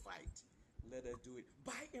 no fight. Let us do it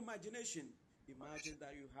by imagination. Imagine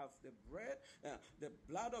that you have the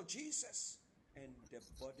blood of Jesus and the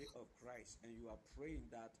body of Christ, and you are praying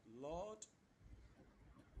that, Lord,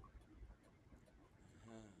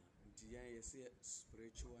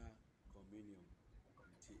 spiritual communion.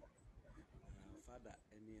 Father,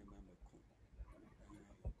 any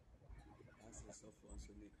as a soft one,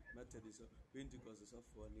 so Methodist, Pentecost is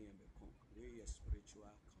soft one, we are spiritual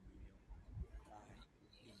communion by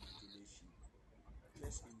imagination.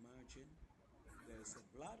 Just imagine there is a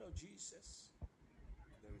blood of Jesus,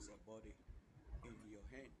 there is a body in your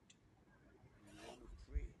hand, and you want to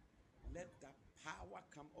pray. Let that power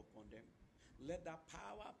come upon them. Let that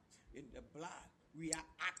power in the blood. We are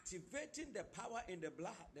activating the power in the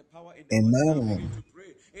blood, the power in the body. Now begin to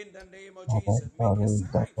pray in the name of Jesus. Make a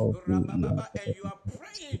sign, and you are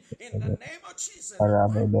praying in the name of Jesus.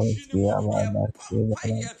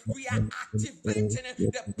 We are activating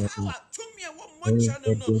the power.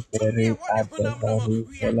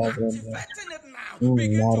 We are activating it now.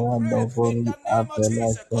 Begin to pray in the name of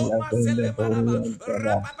Jesus.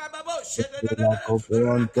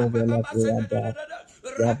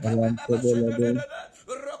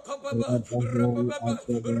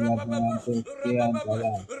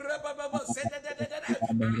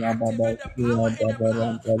 I activate the power in the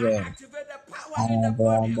blood. I activate the power in the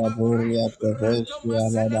body of Christ.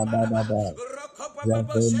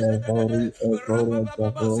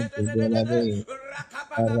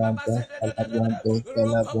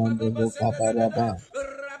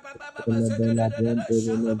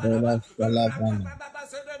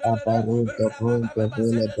 Aparuto punto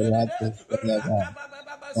vele pelato salava.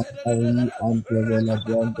 Apari ante vele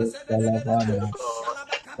bronto salavana.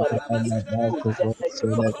 Apana bato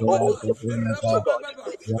posere Oh, pelato your punata. presence, oh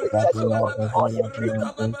God. Pray that, oh Yapapua God, Lord, vele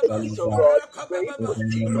pronto release, oh salava. God. Pray Apana God,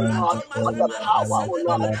 of tori the power, apana oh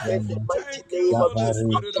Lord, in the salavana. mighty Thank you, name of Holy Jesus,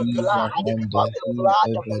 Yapari of Spirit the of God. Jesus blood, and of the he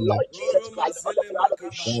blood of the evela. Lord Jesus Christ, of the blood of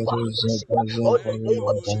Yeshua There is a HaMashiach. Oh, in the present name Thank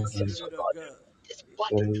of you, for Holy Jesus, the oh Spirit of God. God. This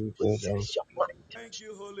body Holy Spirit of possess your mind. Thank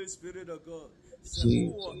you, Holy Spirit of God. Se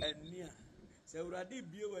wo Jesus. ania, se urade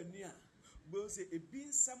bie wania, bo se ebi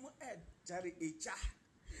nsam jare eja.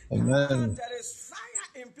 Amen. There is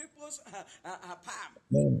fire in people's palm,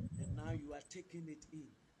 Amen. and now you are taking it in.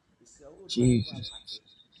 It's a old Jesus. packet.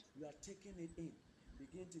 You are taking it in.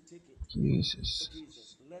 Begin to take it. Jesus.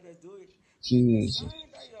 Jesus, let us do it. Make a Jesus.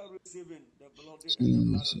 sign that you are receiving the blood and the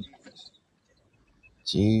blood of Jesus. Jesus.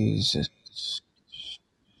 Jesus.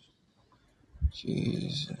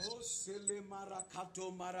 Jesus. Oh, sele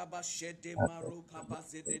marakato marabashede maroka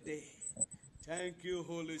bazedede. Thank you,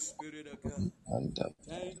 Holy Spirit of God.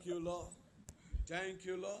 Thank you, Lord. Thank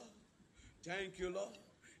you, Lord. Thank you, Lord.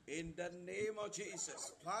 In the name of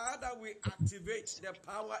Jesus, Father, we activate the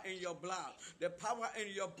power in your blood, the power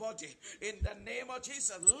in your body. In the name of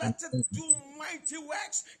Jesus, let it do mighty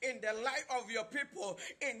works in the life of your people.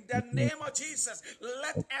 In the name of Jesus,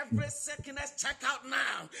 let every sickness check out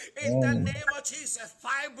now. In the name of Jesus,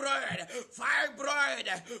 fibroid,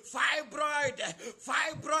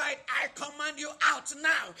 I command you out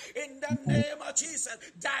now. In the name of Jesus,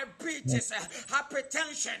 diabetes,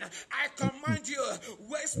 hypertension, I command you,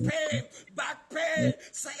 waist pain, back pain,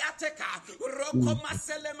 sciatica,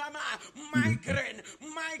 migraine,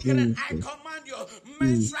 I command you,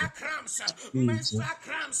 menstrual cramps,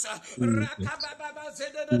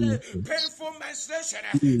 painful menstruation,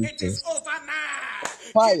 it is over now.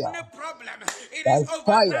 Fire. Kidney problem, it By is over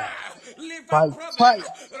fire. now. Liver By problem,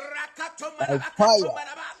 fire. By fire.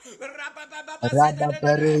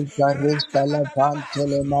 Rababare Karista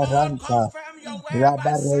Levantele Lord, Maranta. confirm your word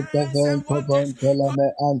by Rabarete signs and Vento wonders.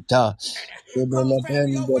 Vontele Anta. Ibele Confirm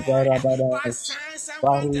your Bende word by Barabaras. signs and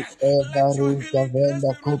Baru wonders. Let your Ebaru healing grace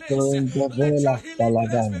Tavenda be Kutu released. in the Let your Vela healing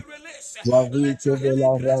grace be Salavan. released. Let Javite your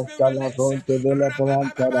healing Vela grace be Rasta released. Lavonte Vela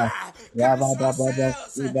Brantara. Cancer Rabadabada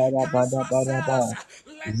cells, Ibara Bada Baraba.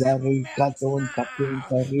 let it Zari melt Katon Katin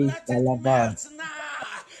now. Let Karista it Lavan. melt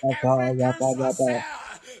now. Every Akaya cancer Badaba.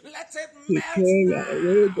 cell, let it melt Ikea now.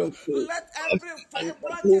 Redoku. Let every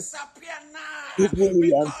fibroid Antaku. disappear now. Ibuli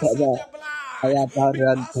Because of Antaba. the blood.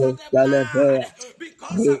 Because Ayabaranto of the Saleve. blood.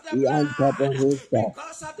 Because of the blood. Anta Barusa.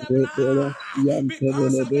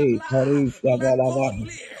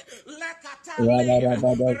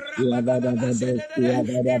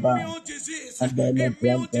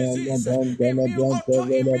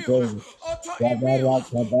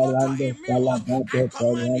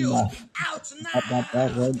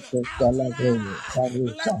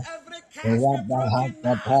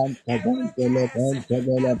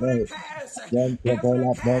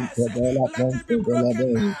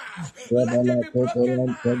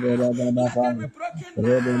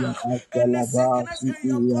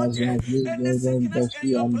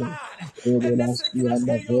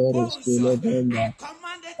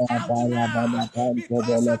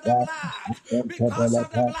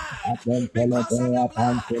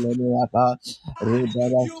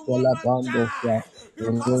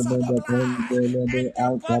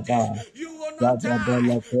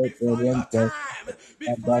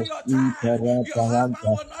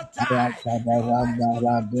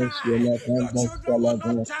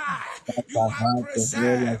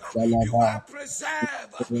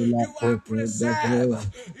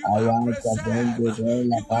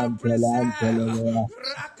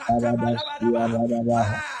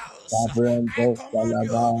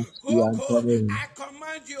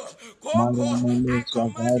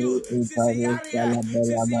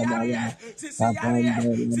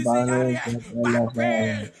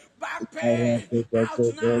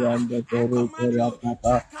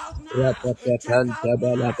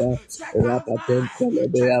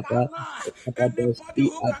 Chapter Celebeapa, 9. Anybody Rabadoski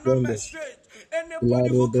who cannot Aprendos, menstruate, anybody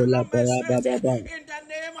who Larubela cannot menstruate, Parababa, in the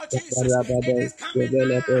name of Jesus, it Shabarabado, is coming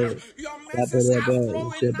now. Shebelebe, Your menses are Shabarebe,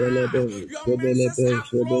 flowing now. Shebelebe, Your menses Shebelebe, are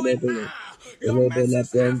flowing Shebelebe, now. Your Rebela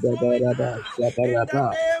menses are Brenda flowing Baraba, now. In the Shabaraba,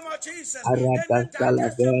 name of Jesus, any Aratastala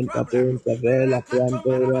digestive Venta problem, Punta Vela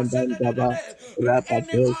Prantora Bandaba,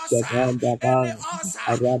 any Rapadoska ulcer, any Vandaba, ulcer,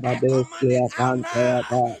 I command Arabadoski it out now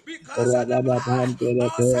Apantayapa, because of the blood.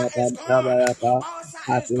 Ulcer Rabababantele is gone. Pantabayapa,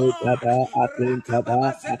 Ulcer is gone. Atlintaba,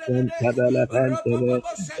 Atlintaba, Atlintaba Pantele,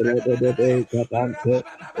 Rebebe Capante,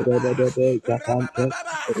 Rebebe Capante,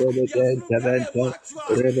 Rebebe Cavente,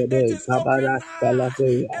 It Rebebe is open Cabaras now.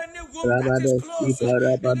 Palavea, Any womb that is Rabadoski closed,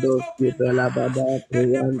 it is Parabadoski open now. Pelabada,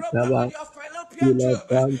 Any problem Priantaba, with your fallopian Ila tube,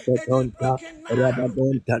 Tanta it is Tonta, broken now.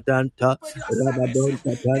 Rabadonta Tanta, With your cervix,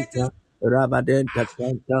 Rabadonta it is Tanta, Rabadenta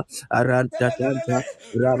Tanta, Aranta Tanta,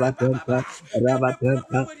 Rabatenta, any Rabatenta,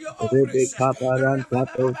 problem with your ovaries, Rebecca Paranta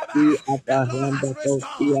Toski, the Lord has Aparanda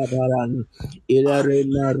Toski restored. Avaran,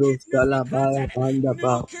 Ilarina New Rustalabaya kidneys,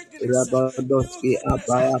 new Pandaba, kidneys, new Rabadoski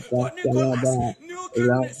kidneys Apaya for Nicholas, Pastalaba, new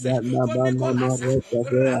kidneys for Razanabana Nicholas.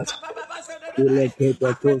 Mareta Ileketa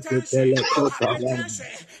toke Hypertension, telekota ram.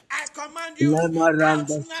 hypertension. I command you out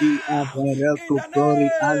Lamaranda si now avere in the kukori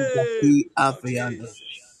anda name ki of afiandos.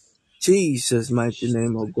 Jesus. Jesus, mighty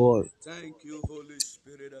name of God, Thank you, Holy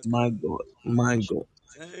Spirit of my God. God, my God.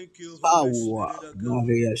 Thank you, Holy Power, Spirit of God.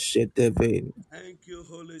 Maria Sheteven, Thank you,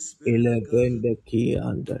 Holy Spirit of God. Elevende ki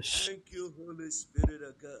andas. Thank you, Holy Spirit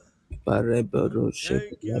of God. Parebero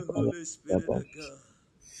Thank Shetela you, Holy Spirit Parababa. of God.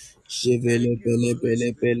 Shivele Thank you, bele Holy bele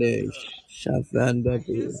Spirit of bele. God. Shavanda I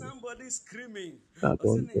hear bia. somebody screaming.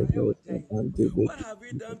 Katonte bota panti What beti. have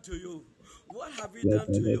we done to you? What have we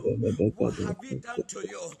done to Lebele you? bele bele What have we done to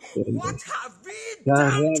you? bele. What have we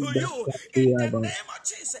done to Karanda you? In the Satyaba. name of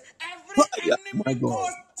Jesus, every Fire, my enemy God.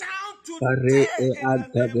 goes down Pare today e in the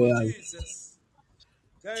name of antabeas. Jesus.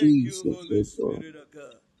 Thank you, Jesus, Holy O God. Spirit of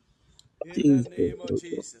God. In the Jesus, name of O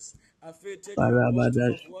God. Jesus. I feel take your bottle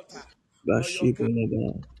Parabadash. of water or your cup.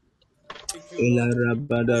 Bashibeleba. Take your bottle.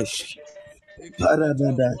 Ilarabadash. Take your bottle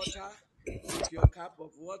of Parabadash. water, take your cup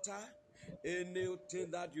of water,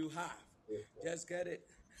 anything that you have. Just get it.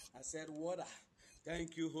 I said water.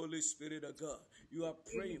 Thank you, Holy Spirit of God. You are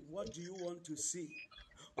praying. What do you want to see?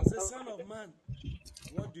 As the Son of Man,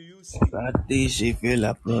 what do you see? Radishi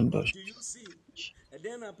Vela What Prondos. do you see? And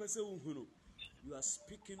then a person who you are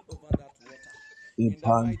speaking over that water. In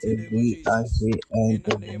the Ipante mighty name of vi Jesus. azi In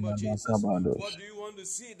ente the name of Jesus. Bonabakabados. What do you want to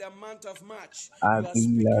see? The month of March. You are Avila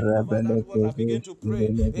speaking over that water. rebele Begin kevish. to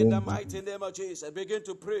pray. Vele In the vende. mighty name of Jesus. Begin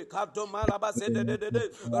to pray.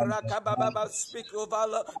 Speak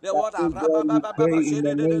over the That, water. oh God, we pray in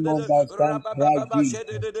the name of thy Son Christ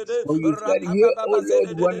Jesus. For you said, hear, O Lord,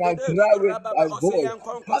 when I cry with thy voice.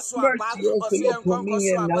 Have mercy also upon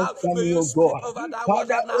me and answer May me, you O speak God. over that Father,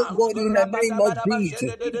 water O now. God, in the name of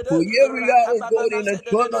Jesus. For here we are, O God, in the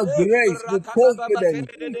throne of grace with confidence,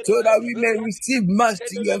 so that we may receive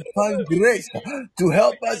mercy and find grace to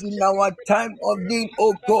help us in our time of need,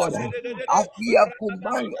 oh God. As we have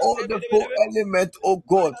combined all the four elements, oh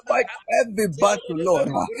God, fight every battle, Lord.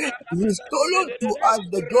 Restore unto us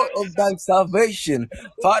the God of thy salvation,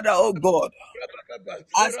 Father, oh God.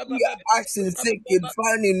 As we are asking, seeking,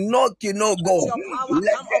 finding, knocking, oh Let God, your power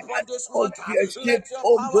let come the upon this water. atmosphere Let shift, your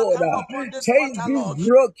oh power God. come upon this Chains water, be Lord.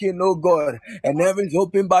 broken, oh God, and heavens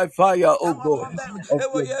open by fire, oh Come God, upon them. of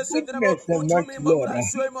your goodness and mercy, Lord.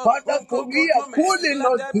 Father, for we are calling Let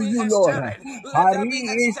out there to be you, a Lord. stirring. Let there Hari be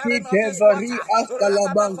a isi stirring of this tevari water.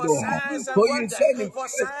 For astalabando. signs and For you wonders. said in For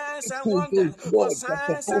signs and to wonders. For God,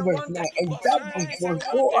 chapter signs 4, and verse 9, wonders. and For Jabez signs and was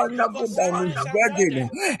so wonders. For unable than his signs and burden,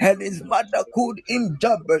 wonders. and his mother called him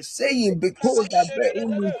Jabez, saying, because I bear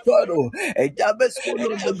him in sorrow. And Jabez called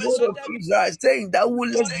on the God of Israel, saying, that will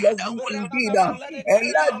let bless me indeed, Let it and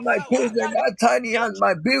carry let your my power. case and that tiny hand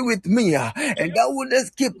might be with me, and that will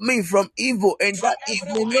keep me from evil, and that it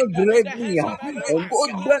may not In grave the me. hands of And everyone.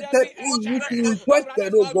 God Let there granted be a him which he stirring.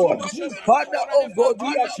 requested, oh God. Father, oh God,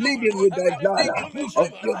 we are pleading with thy blood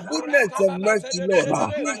of your goodness and mercy, Lord.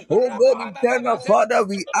 Oh God, eternal Father,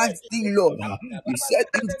 we ask thee, Lord. You said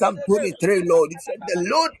in Psalm 23, Lord, you said, the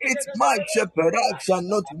Lord is my shepherd, I shall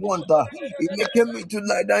not want. He maketh me to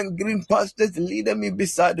lie down in green pastures, leadeth me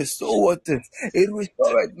beside the still waters. It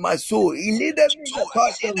restored my soul. He leadeth me in the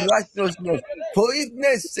path of righteousness. For his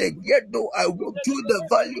name's sake, yet though I walk through the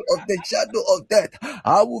valley of the shadow of death,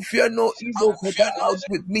 I will fear no evil, for thou art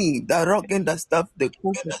with me. The rock and the staff, they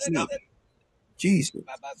comfort me. Jesus.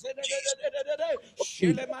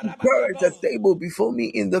 He prepares a table before me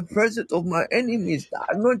in the presence of my enemies. Thou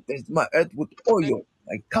anointest my head with oil.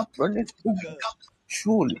 My cup runneth over.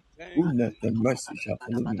 Surely goodness and mercy shall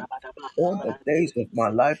follow me all the days of my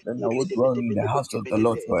life, and I will dwell in the house of the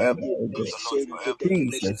Lord forever, O God.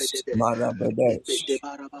 Jesus, Marabadesh.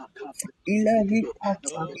 Ilahi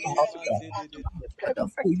Atalahasa. Father,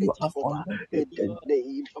 for you have anointed In the the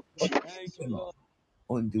name of Thank Jesus. you, Lord.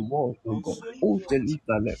 on the wall, O You God. show me O your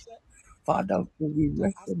Jerusalem. Father, for we as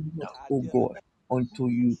rested not, are O there. God, until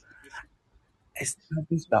you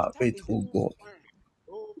establish our Water faith, is O in God.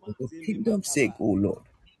 oh For the Mazili kingdom's sake, Makaba. O Lord.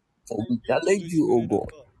 For Thank we you, challenge Holy you, O Spirit of God.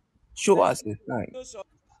 God. Show Let us a sign, those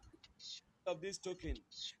of this token,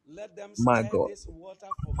 let them my stir God. this water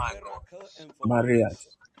for miracle and for Maria, wonders.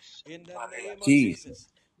 In the name of Jesus, Jesus,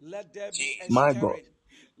 let there be a my God. stirring.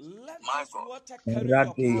 Let this water carry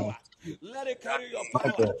your Radia, power. Let it carry your my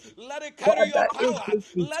power. God. Let it carry your Father, if power. this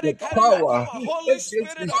is Let your it carry your power, power. if Holy this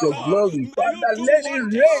Spirit is of your God, glory, may you Father, do let it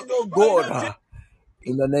wonders. rain, O May you God,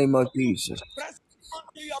 in the name of Jesus. press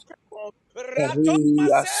into your people. Rato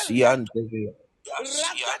Maria Marcel, Siantavia,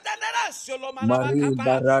 Ratadanara, Solomanaba Marie Kappa,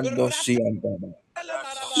 Barando Siantava,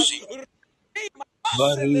 Ratelemaraba,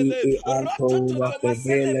 Marie Selebe, e Anto Rotototo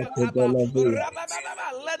Masele Vatevele Makaba, Kedelavia,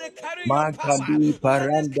 Rabababa, let it carry your power. Makadi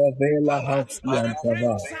Let it Paranda Vela power. Let it bring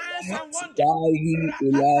Hasiantava, signs and wonders. Ilahi,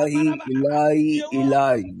 Ilahi, Ilahi,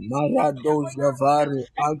 Ilahi, Marado Javari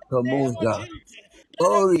Name of Ankamoja, Jesus.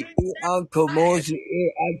 Let it Ori bring e Ankamoji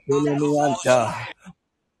e Antelemianta.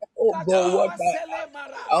 Oh God, what Takama Sele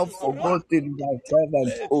Mara. I have forgotten my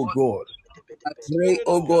servants, oh God. I pray, Spirit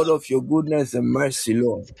oh of God, God. of your goodness and mercy,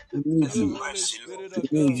 Lord. We need Thank you, you. Holy Spirit We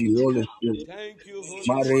of need God. you, Holy Spirit. Thank you, Holy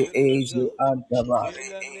Mare Spirit of Age God. and Tava. In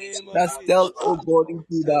the name of That's Jesus. still, oh God, into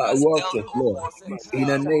And the the waters, devil Lord. was a In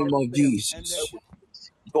the car. name of And the Jesus. car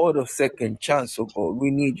God of second chance, oh God,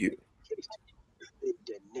 we need you.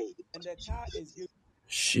 and the car is giving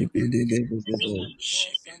Shibidi-di-di-di-di.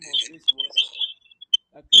 pour some of this water.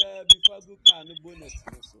 Akra before go car no bonnet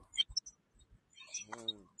no so.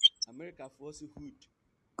 America force hood.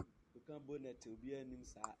 You can bonnet will be anim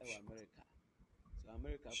sa America. So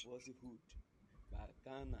America force hood. But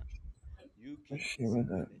Ghana, UK is a Shibidi.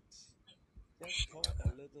 bonnet. Just pour a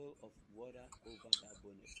little of water over that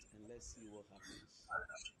bonnet and let's see what happens.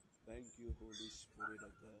 Thank you, Holy Spirit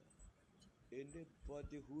of God.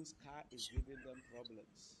 Anybody whose car is giving them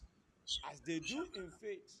problems, as they do in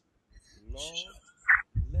faith, Lord,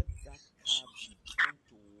 let that car begin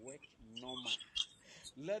to work normal.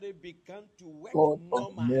 Let it begin to work God of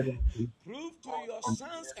normal. miracles, Prove to your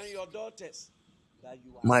sons and your daughters that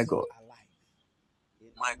you are my still God. alive. In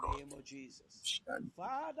the name of Jesus.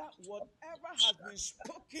 Father, whatever has been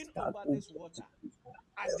spoken over this water,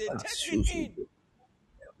 as they take it in,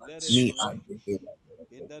 let it Me work and the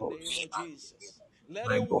in the name of Jesus. Let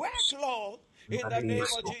my it God. work, Lord, in the Maria, name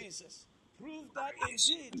of Jesus. Prove that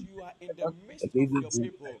indeed you are in the midst of David, your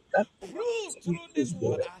people. that Prove is through so this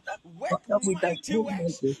God. water, work Father, with that mighty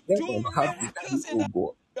goodness works, and do servant have with you, miracles in O the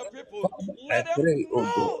God. your people. Father, I Let them pray, O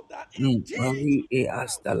God. know that Indeed. Mari e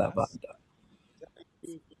hasta la Marvelous. banda. Thank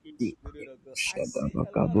you, Holy Spirit of God. I see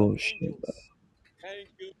a lot of Shadabakabosh. angels. Thank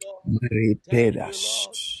you, Lord. Mari Thank you,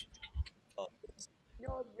 Lord. pedas.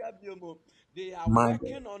 They are My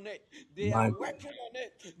God, working on it. They are my God, working on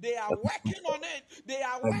it. They are working on it. They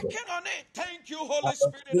are my God. working on it. Thank you, Holy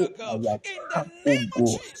Father, Spirit fill of God. our In the cup, O name of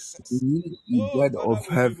God. We Jesus. need the Oh, bread Father, of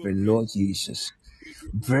we give you heaven, Lord praise. Jesus. We give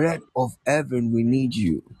you Bread praise. of heaven, we Thank need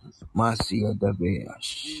you. Masia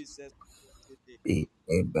Dabeash. Jesus.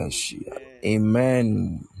 Ebashia. Amen.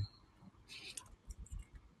 Amen.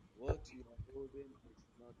 What you are holding is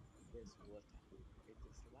not just water, it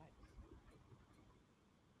is life.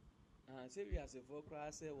 Say we as a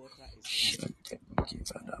vocra say water is life. That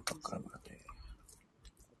means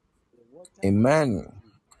the water you are Amen.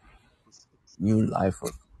 drinking is New eternal. life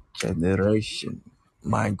of If you drink generation.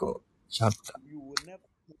 My it, God. Chapter. you will never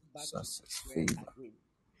come back to Success. square Favor. again.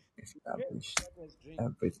 Today, Establish let us drink.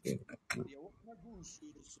 everything I do. The water goes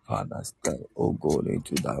through the soul. Father, step, oh God,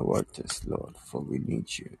 into thy waters, Lord, for we need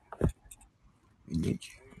you. We need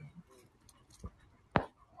you.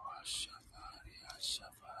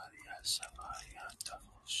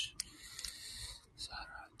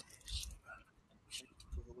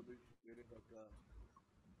 Holy Spirit of God.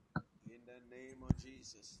 In the name of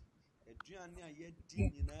Jesus. Aduane a yɛdi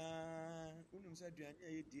nyinaa wonim sɛ aduane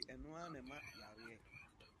a yɛdi ɛno ara na ɛma yareɛ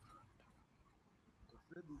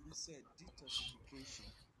ɛfrɛ biribi sɛ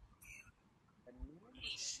detoxification. In the name of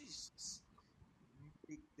Jesus,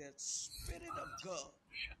 make the Spirit of God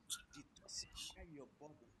detoxify your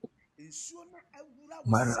body. Nsuo na awura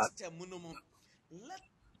wo Marat. system no mu. Let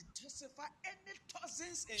it detoxify any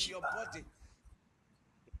toxins in your body.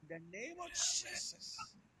 In the name of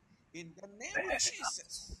Jesus. In the name of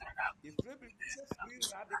Jesus. If we be free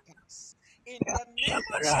radicals. In the name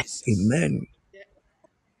of Jesus. Amen.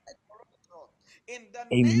 In the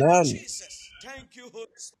name of Amen. Jesus. Thank you, Holy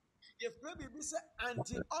Spirit. If maybe we say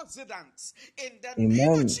antioxidants, in the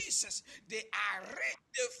name of Amen. Jesus, they are ready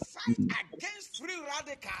to fight against free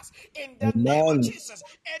radicals. In the name of Amen. Jesus,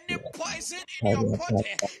 any poison in your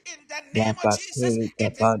body, in the name of Jesus, Rapate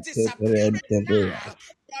it is kapate disappearing perentevea. now.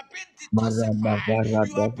 You are being Marada detoxified.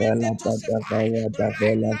 You varada are being vela vada detoxified vaya da right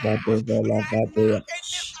vela vada now. vela Right now, vadea.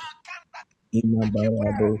 any organ that Ima anywhere.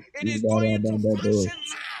 barado, It is going ibarada to dados. function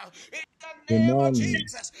now in the name of Amen.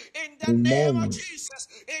 Jesus. In the name of Amen. Jesus.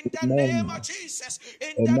 In the name of Amen. Jesus.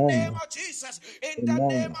 In the name Amen. of Jesus. In the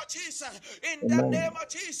name Amen. of Jesus. In the name Amen. of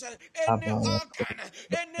Jesus. Abaya.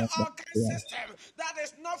 Any organ system that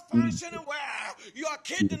is not functioning Jesus. well, your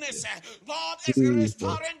kidneys, Jesus. Lord is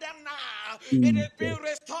Jesus. restoring them now. It is being Jesus.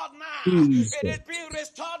 restored now. It is Jesus. being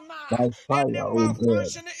restored By now. Any fire, O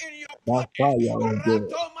God. malfunctioning in your By body. fire, O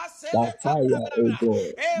God. Ratoma By sele fire, O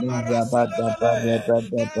God. there is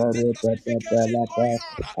detoxification going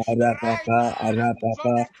on right Arapapa, now from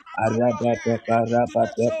arapapa, the crown of your arapapa, head to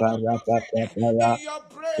the sole rapapapa, of your feet. rapapapa, In your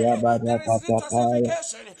brain, there is yabarapapa,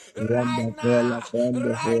 detoxification right rambapela, now.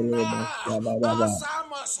 Right pendefere, now. bashabadaba.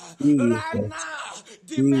 Alzheimer's right Jesus, now.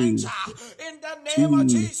 Dementia Jesus, in the name of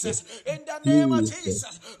Jesus, Jesus. In the name of Jesus.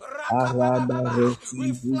 Jesus. Araba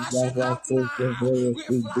We recibi flush it out zarafe now. severe We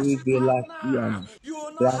flush it subige out la now. sian. You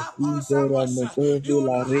will not have Rasizora Alzheimer's. You mokove will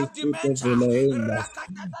la not have recite dementia. veleendas.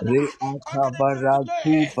 Re Covenant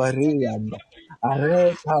akabaratu today. It is varian. broken Are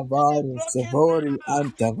now. It is kavaru broken sevori now.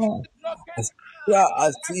 It antava. is broken Asira, now.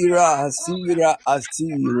 Every asira, heart problem. asira,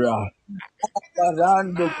 asira. It is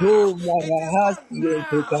gone Parando now. kuma It is gone rahasi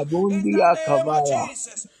entre now. In kabundi the ya name of kavaya.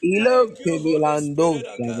 Jesus. Ilo Thank you, Holy kebilando Spirit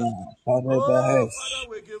of God. sada. Oh, Parebehesh. Father,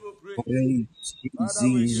 we give you praise. Praise Father,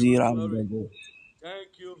 we give you glory. Zizirandabo.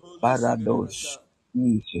 Thank you, Holy Spirit of Parados. God.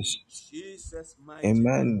 Jesus. In Jesus' mighty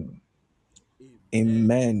name. Amen. Amen.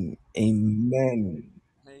 Amen. Amen.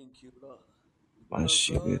 Thank you, Lord. People of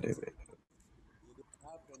God, Mashibidebe. it is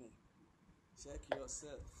happening. Check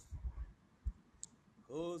yourself.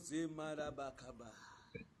 Jose Marabakaba.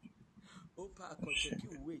 Opa check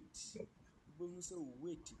your weight. People say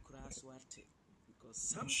weight cross what? Because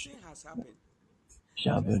something has happened.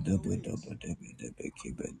 Check your weight.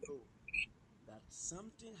 You Shabedebedebedebedebekibede. know that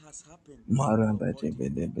something has happened in your body.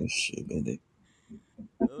 Marabedebedebe shibede.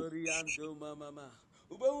 Oriando mama.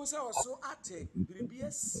 Ubehu sɛ ɔso ate biribi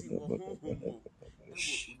asi wɔ honhom mu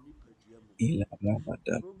ɛwɔ onipadua mu.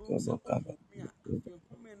 Ilababada. Afei ubehu sɛ Kabakaba. ɔhome a afei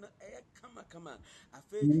home no ɛyɛ kamakama.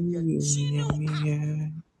 Afei yɛkyi ne wo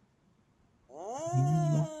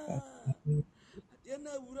pa. Adeɛ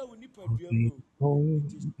no awura wo nipadua mu no,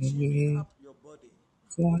 it is chewing up your body.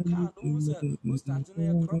 Wokaa no wohu sɛ wo start no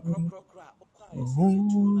yɛ krɔkrɔkrɔkrɔ a wokɔ a yɛsɛ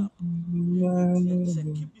yɛtune up. Nti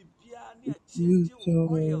yɛkyɛke biribiara ne change your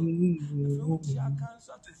oil. If you want your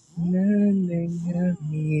cancer to vroom,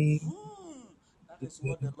 vroom, vroom. That is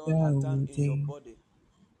what the Lord has done in your body.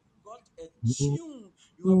 Got a tune.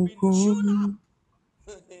 You have been tuned up.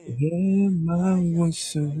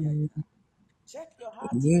 Check your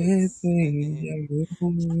heart rates.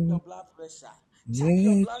 Check your blood pressure. Check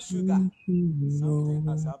your blood sugar. Something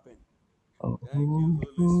has happened. Thank you,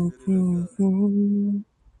 Holy Spirit of God.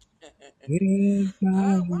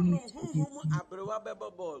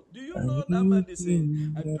 Do you know that medicine?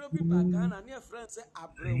 I drove it back and your friend said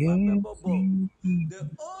Abrewa Bebo. The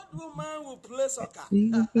old woman will play soccer.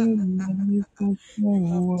 You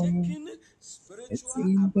have taken spiritual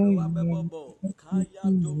Abrewa Bebo.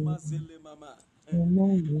 Kaya Doma Zele Mama.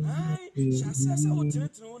 Hi, Shasasa will turn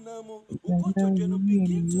to Namo.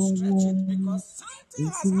 Begin to stretch it because something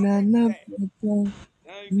has happened there.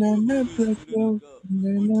 Thank you, Holy Spirit of God.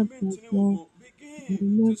 Begin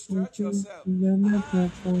to stretch yourself.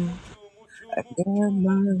 Chumu, chumu, chumu,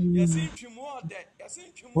 chumu. Yes, in chumu there. Yes,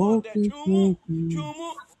 in chumu there. Chumu,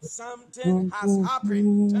 chumu. Something has happened.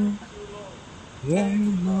 Thank you, Lord. Thank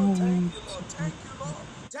you, Lord. Thank you, Lord. Thank you, Lord.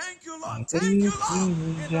 Thank you, Lord. Thank you, Lord.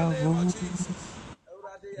 In the name of Jesus.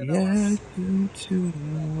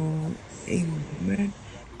 Amen.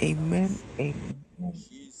 Amen. Amen.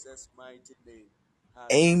 Jesus' mighty name.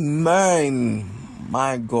 Hallelujah. Amen.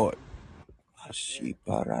 My God. Amen.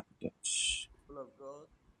 Ashiparados. People of God,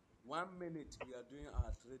 1 minute we are doing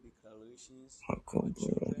our 3 declarations for our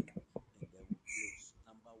children and then we close.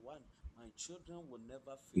 Number 1, my children will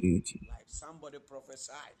never fail me in life. Somebody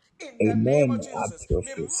prophesy in the name of Amen. I Jesus.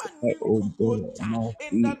 prophesy, oh God, my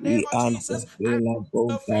In the name feet of and the Jesus, I vela will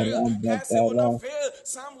not fail. bogaranda Cassie will bara, not fail.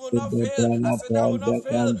 Sam will not the fail. bela Aseda will branda not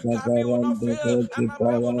fail. ganda Gabby will not garanda fail. goti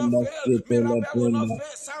Annabelle will not baranda fail. skitele Mirabelle will not brunda.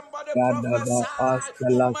 fail. Somebody Gada ba prophesy.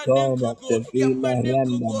 askala tora Your tevila money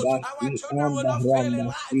randa kuku. Our basi children will anda not fail in randa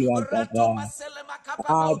life. sia Rato dava. maselema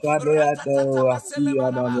kapabo. Adade Ratatata ado maselema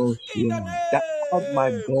asia lama. In damosia. the That God,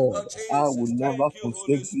 my name God, of I will Jesus. never Thank you,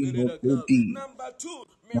 Holy forsake thee Spirit nor of put God. thee, Number 2,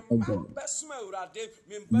 my God. mimba besma urade.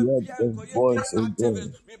 Mimba Hear the bianko ye gay voice of God.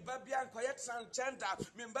 activist. Mimba bianko ye transgender.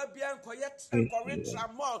 Mimba bianko ye Yes, Lord.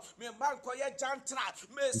 tramol. Mimba ye jantra.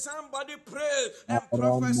 May somebody pray and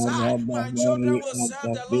prophesy. My children Aramarabarari will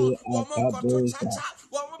serve the agabe Lord. Woman koto akabosa. chacha.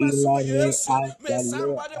 Woman besu Ilare yesu. May asale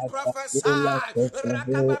somebody prophesy. akabela kofebe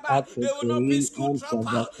Rakababa. They will not akokori be school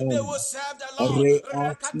dropout. They will antabakamba. serve the Lord. Re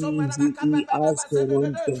Rakato asizi i manabakababa.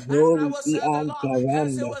 asoron And I tevori will i serve the Lord.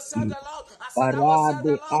 Cassie will antarandasi. serve the Lord. I said I will serve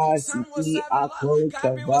Parade the Lord. asi Sam will i serve the Lord. akol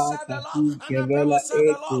Gabby will serve kavaka the i Lord. Annabelle kevela will serve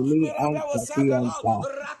the Lord. ekuli Mirabel will serve the Lord. antakianta.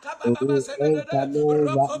 Rakababa sedede. Ekano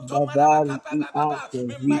Rokoto Randavari i manabakababa. akovi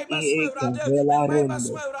Mimbai i basme urade. ekavela Mimbai rondo.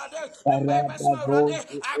 basme urade. Mimbai Parada basme urade.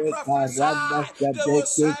 bozi I ekarada prophesy. They will sadeke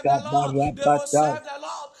serve the Lord. They will kabarabata serve the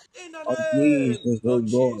Lord. In the of name Jesus, oh of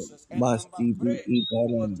God, Jesus. And must number be 3,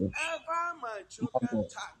 ikarandos. whatever my children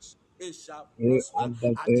touch, it shall Re prosper.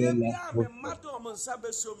 andavela Me kofo. matter on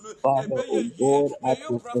Sabesum, Father, oh ebeye ye. God, I May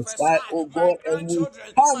you prophesy, prophesy, oh my God, and we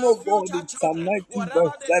grandchildren, stand, my oh God, future in Psalm children, 19, whatever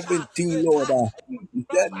verse they touch, 17, Lord. You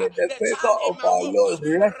said, may the the favor child of in my our womb. Lord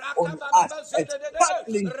rest on us,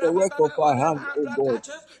 establish the work of our Whatever hands, oh Andra God,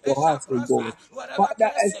 touches, it for shall us, oh prosper. God. Whatever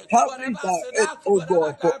Father, Casey, whatever establish our earth, Seda, oh whatever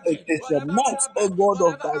God, for it Gabby, is a whatever month, oh Mirabel, God,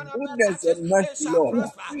 of whatever thy Annabelle goodness touches, and it mercy, shall Lord.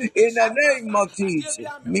 prosper. It In the shall name prosper. of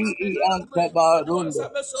Jesus, me antabarundo.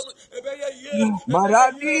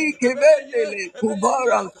 Maradi kevendele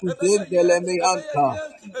kubara kuzendele me anta.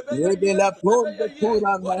 Redela pronde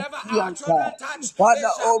kura Whatever our nasianta. children touch, it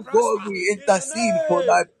Father, shall oh God, prosper. we In the intercede for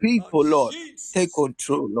thy name of people, Lord. Take Jesus.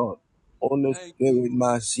 control, Lord. Holy Thank you, Spirit,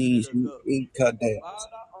 Holy Spirit mercies of me God. incarnate.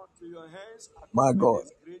 Father, unto your hands I My commit God,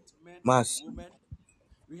 these great men and mercy. women.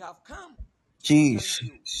 We have come to thank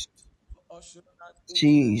you Jesus, for ushering us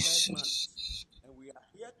into the 3rd month. Jesus, And we are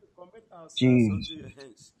here to commit ourselves unto your Jesus,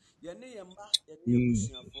 hands.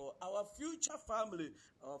 Jesus, Our future family,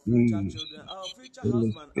 our future Jesus, children, our future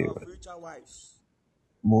Holy husband, our Spirit. future wives.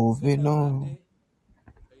 Say Moving on. Awurade,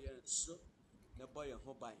 ɛyɛ nso na ɛbɔ yɛn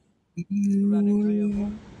ho ban. Awurade ka yɛn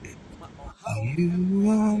ho You ma are, ɔhaw you ɛmmerɛ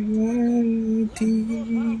are yɛntumi nyɛ. Let no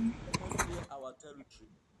harm worthy, ɛnclear our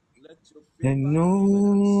territory. Let your and favor no be with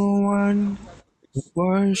us. one Grant us grace.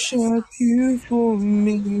 Bless worship us you for and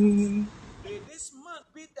elevate us. me. May this month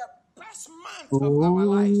be the best month of our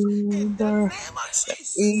lives. Oh, In the the name of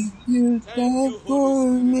things Jesus. you've Thank done you, Holy for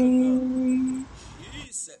Spirit of God. me, In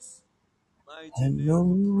Jesus' mighty and no name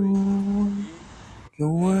we pray. one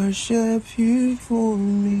can Amen. worship you for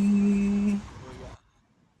me. Oh, yeah.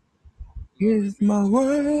 Glory Here's be my to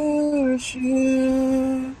God. worship,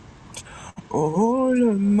 Glory be all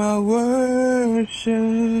to of God. my Thank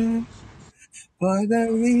you, worship. Jesus.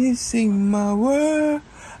 Father, receive my worship.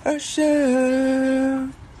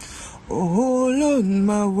 Oh Lord,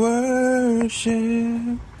 my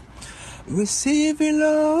worship. Receive it,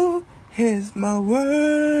 Lord. Here's my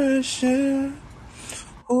worship.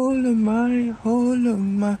 All of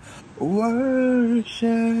my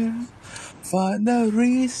worship. Father,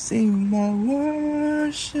 receive my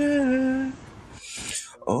worship.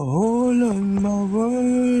 All of my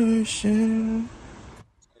worship.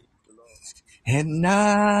 And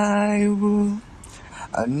I will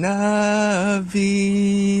not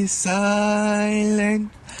be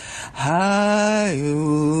silent. I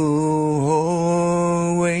will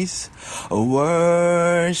always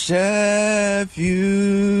worship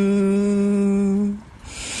you.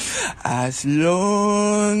 As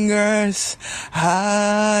long as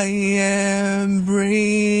I am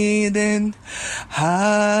breathing,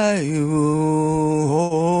 I will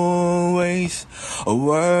always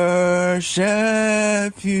worship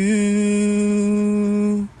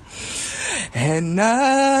you. And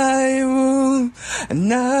I will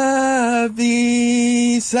not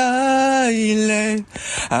be silent.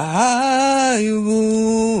 I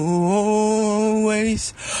will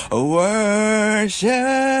always worship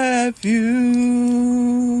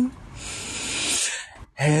you.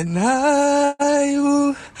 And I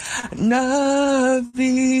will not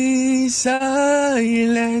be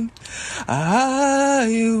silent. I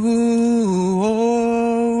will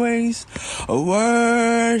always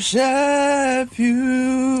worship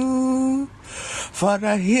you.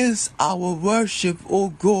 Father, here's our worship, O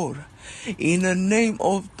God. In the name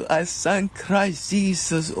of thy Son Christ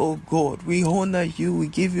Jesus, O God, we honor you, we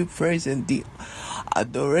give you praise and the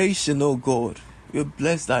adoration, O God. We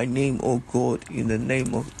bless thy name, O God, in the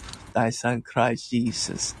name of thy Son Christ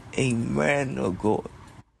Jesus. Amen, O God.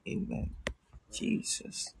 Amen.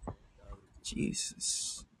 Jesus.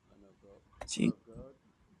 Jesus. Man of God. Man Je- of God.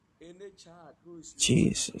 Any child who is not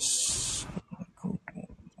speaking well, Jesus.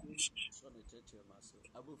 is going to son a church maso.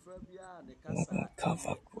 Abufra bia ne kasa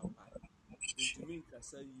enye papa. Intimi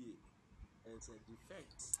nkasa yie. It's a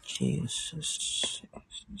defect. Jesus.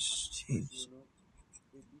 You Jesus. know,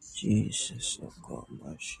 ABC Jesus, especially oh God, small.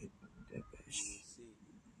 worship the You best. will see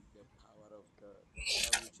the power of God.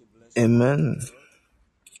 God will bless you, man of Amen. God.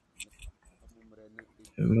 Amumrene edi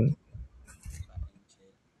Amen. ba enche.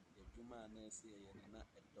 Ejuma na esi ye na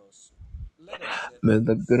edoso. Let us share the May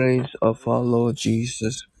the grace. grace of our Lord Grace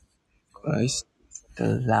Jesus of our Christ, Lord Jesus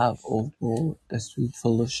the love Christ. of God, the sweet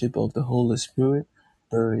fellowship of the Holy Spirit,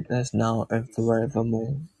 be with us now and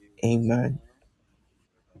forevermore. Be with us Amen. now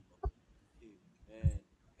and forevermore. Amen.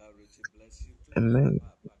 God richly bless you too, Amen.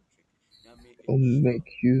 Papa Patrick. Yami Will Insha. make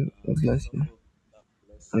you a blessing. Also, God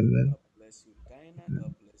bless you. Amen. God bless you, Dinah.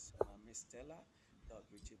 God bless you, Mama Stella. God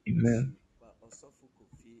richly bless Amen. you. But also for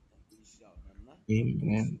Kofi and Insha Nana. God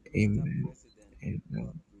bless Amen. you, Mr. Amen. President. Amen.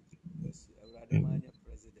 God richly bless you. Amen. Rademania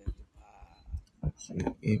President.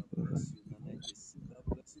 God Amen. bless you, Nana Jesse. God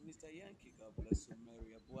bless you, Mr. Yankee. God bless you,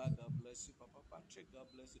 Mary Abua. God bless you, Papa Patrick. God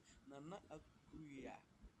bless you, Nana Akuya.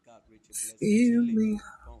 God richly bless you, Feel Tilly. me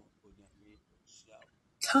Pon Onyame Shout.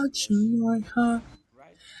 God bless you, touching my heart.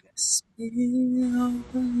 Bright. Spirit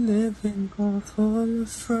of the living God, fall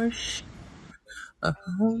afresh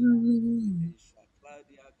upon me.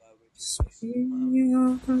 Claudia, God richly bless you, Mom. Spirit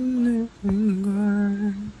of the Mama, living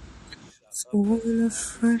God, God bless you, fall Ma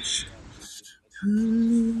Joseph, afresh God richly bless you, upon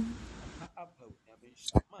me. Papa Apple,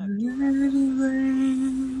 Yamisha, Ma Dora, Let God it bless you, Kofi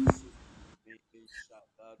rain, Yensu, Yamisha,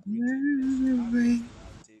 God richly bless you, let it Agnes rain.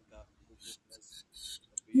 Latte, God richly bless you,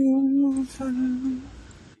 Favor, God You bless you, from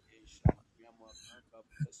Angela, Yamisha, God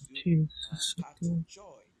bless you, Jesus, Tati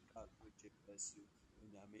Joy, God richly bless you.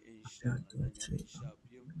 Onyame Insha, Nana Nyame Insha,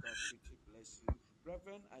 God richly bless you.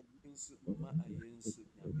 Reverend Ayinsu, Mama Ayinsu,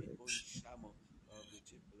 Nyame Onshamo, God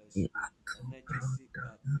richly bless you. Nana Jesse,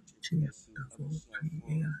 God richly bless you.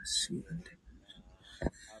 Abusuafo,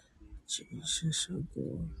 happy Jesus, oh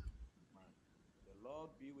God, new month. May the Lord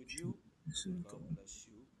be with you. Jesus, May oh God God. bless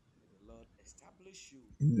you. May the Lord establish you.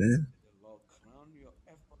 Amen. May the Lord crown your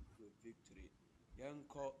effort with victory.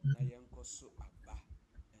 Yanko na yanko so aba,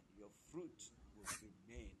 and your fruit will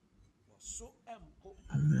remain. So empo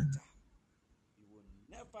akata. You will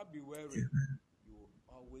never be weary. You will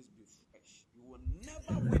always be fresh. You will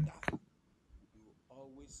never wither. You will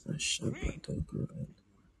always be green, and you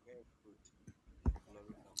will bear fruit to the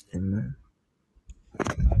glory of God. Amen.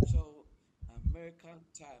 Pacho American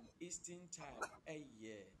time, Eastern time,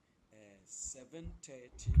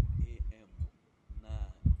 7:30 a.m. Na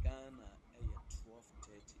Ghana,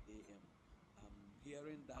 12:30 a.m. I'm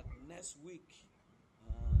hearing that next week,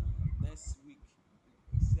 next week,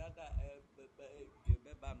 Siada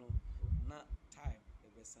Bebano, na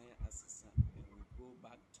then we go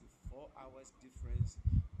back to 4 hours difference.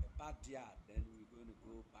 Then we're going to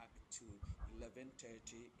go back to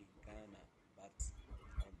 11:30 in Ghana. But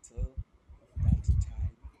until that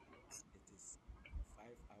time, it is 5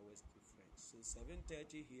 hours difference. So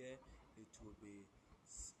 7:30 here, it will be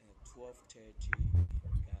 12:30 in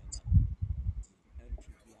Ghana. The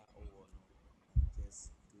entry be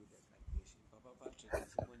just do the calculation. Papa Patrick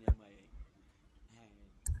is money my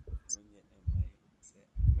say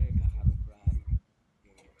America have crowd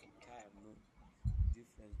time no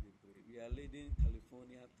difference. We are leading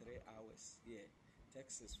California 3 hours here.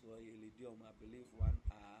 Texas for you lead I believe 1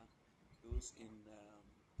 hour. Those in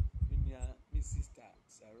my sister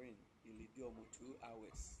Sarin, you lead 2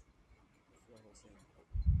 hours.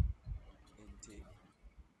 For intake.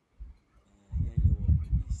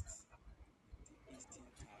 East, the Eastern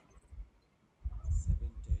time,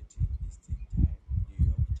 7:30 Eastern time, New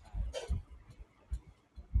York time,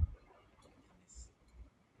 and it's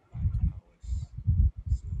 5 hours.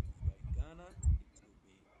 So if you are in Ghana, it will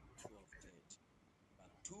be 12:30.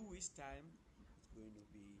 But 2 weeks time, it's going to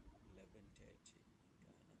be 11:30 in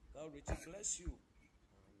Ghana. God richly bless you.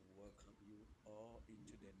 Welcome you all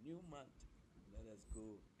into the new month. Let us go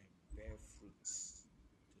and bear fruits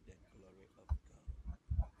to the glory of God.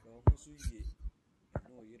 And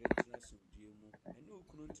no year international and no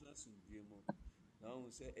international. Now we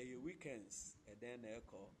say a weekends and then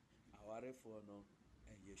echo our for no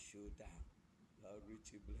and you showdown. God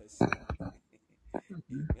richly bless you.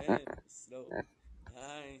 Amen. So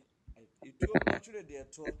it will naturally there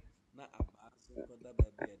to na abaso koda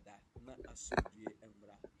baby da na asodie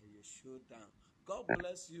emra a showdown. God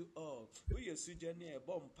bless you all. We are sujani a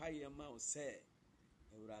bomb pie mouth say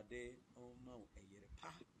Eurade on mount a year pa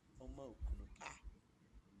on mount kunupa.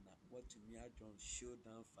 What to me, John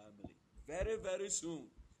Showdown family. Very, very soon.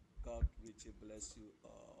 God richly bless you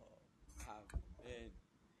all. Amen.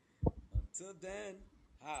 Until then,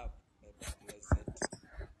 have a blessed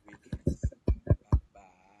weekend.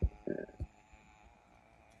 Bye-bye.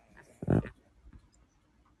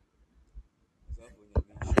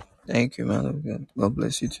 Thank you, man of God. God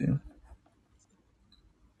bless you too.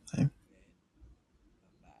 Bye.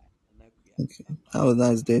 Bye-bye. Okay. Have a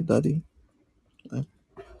nice day, Daddy.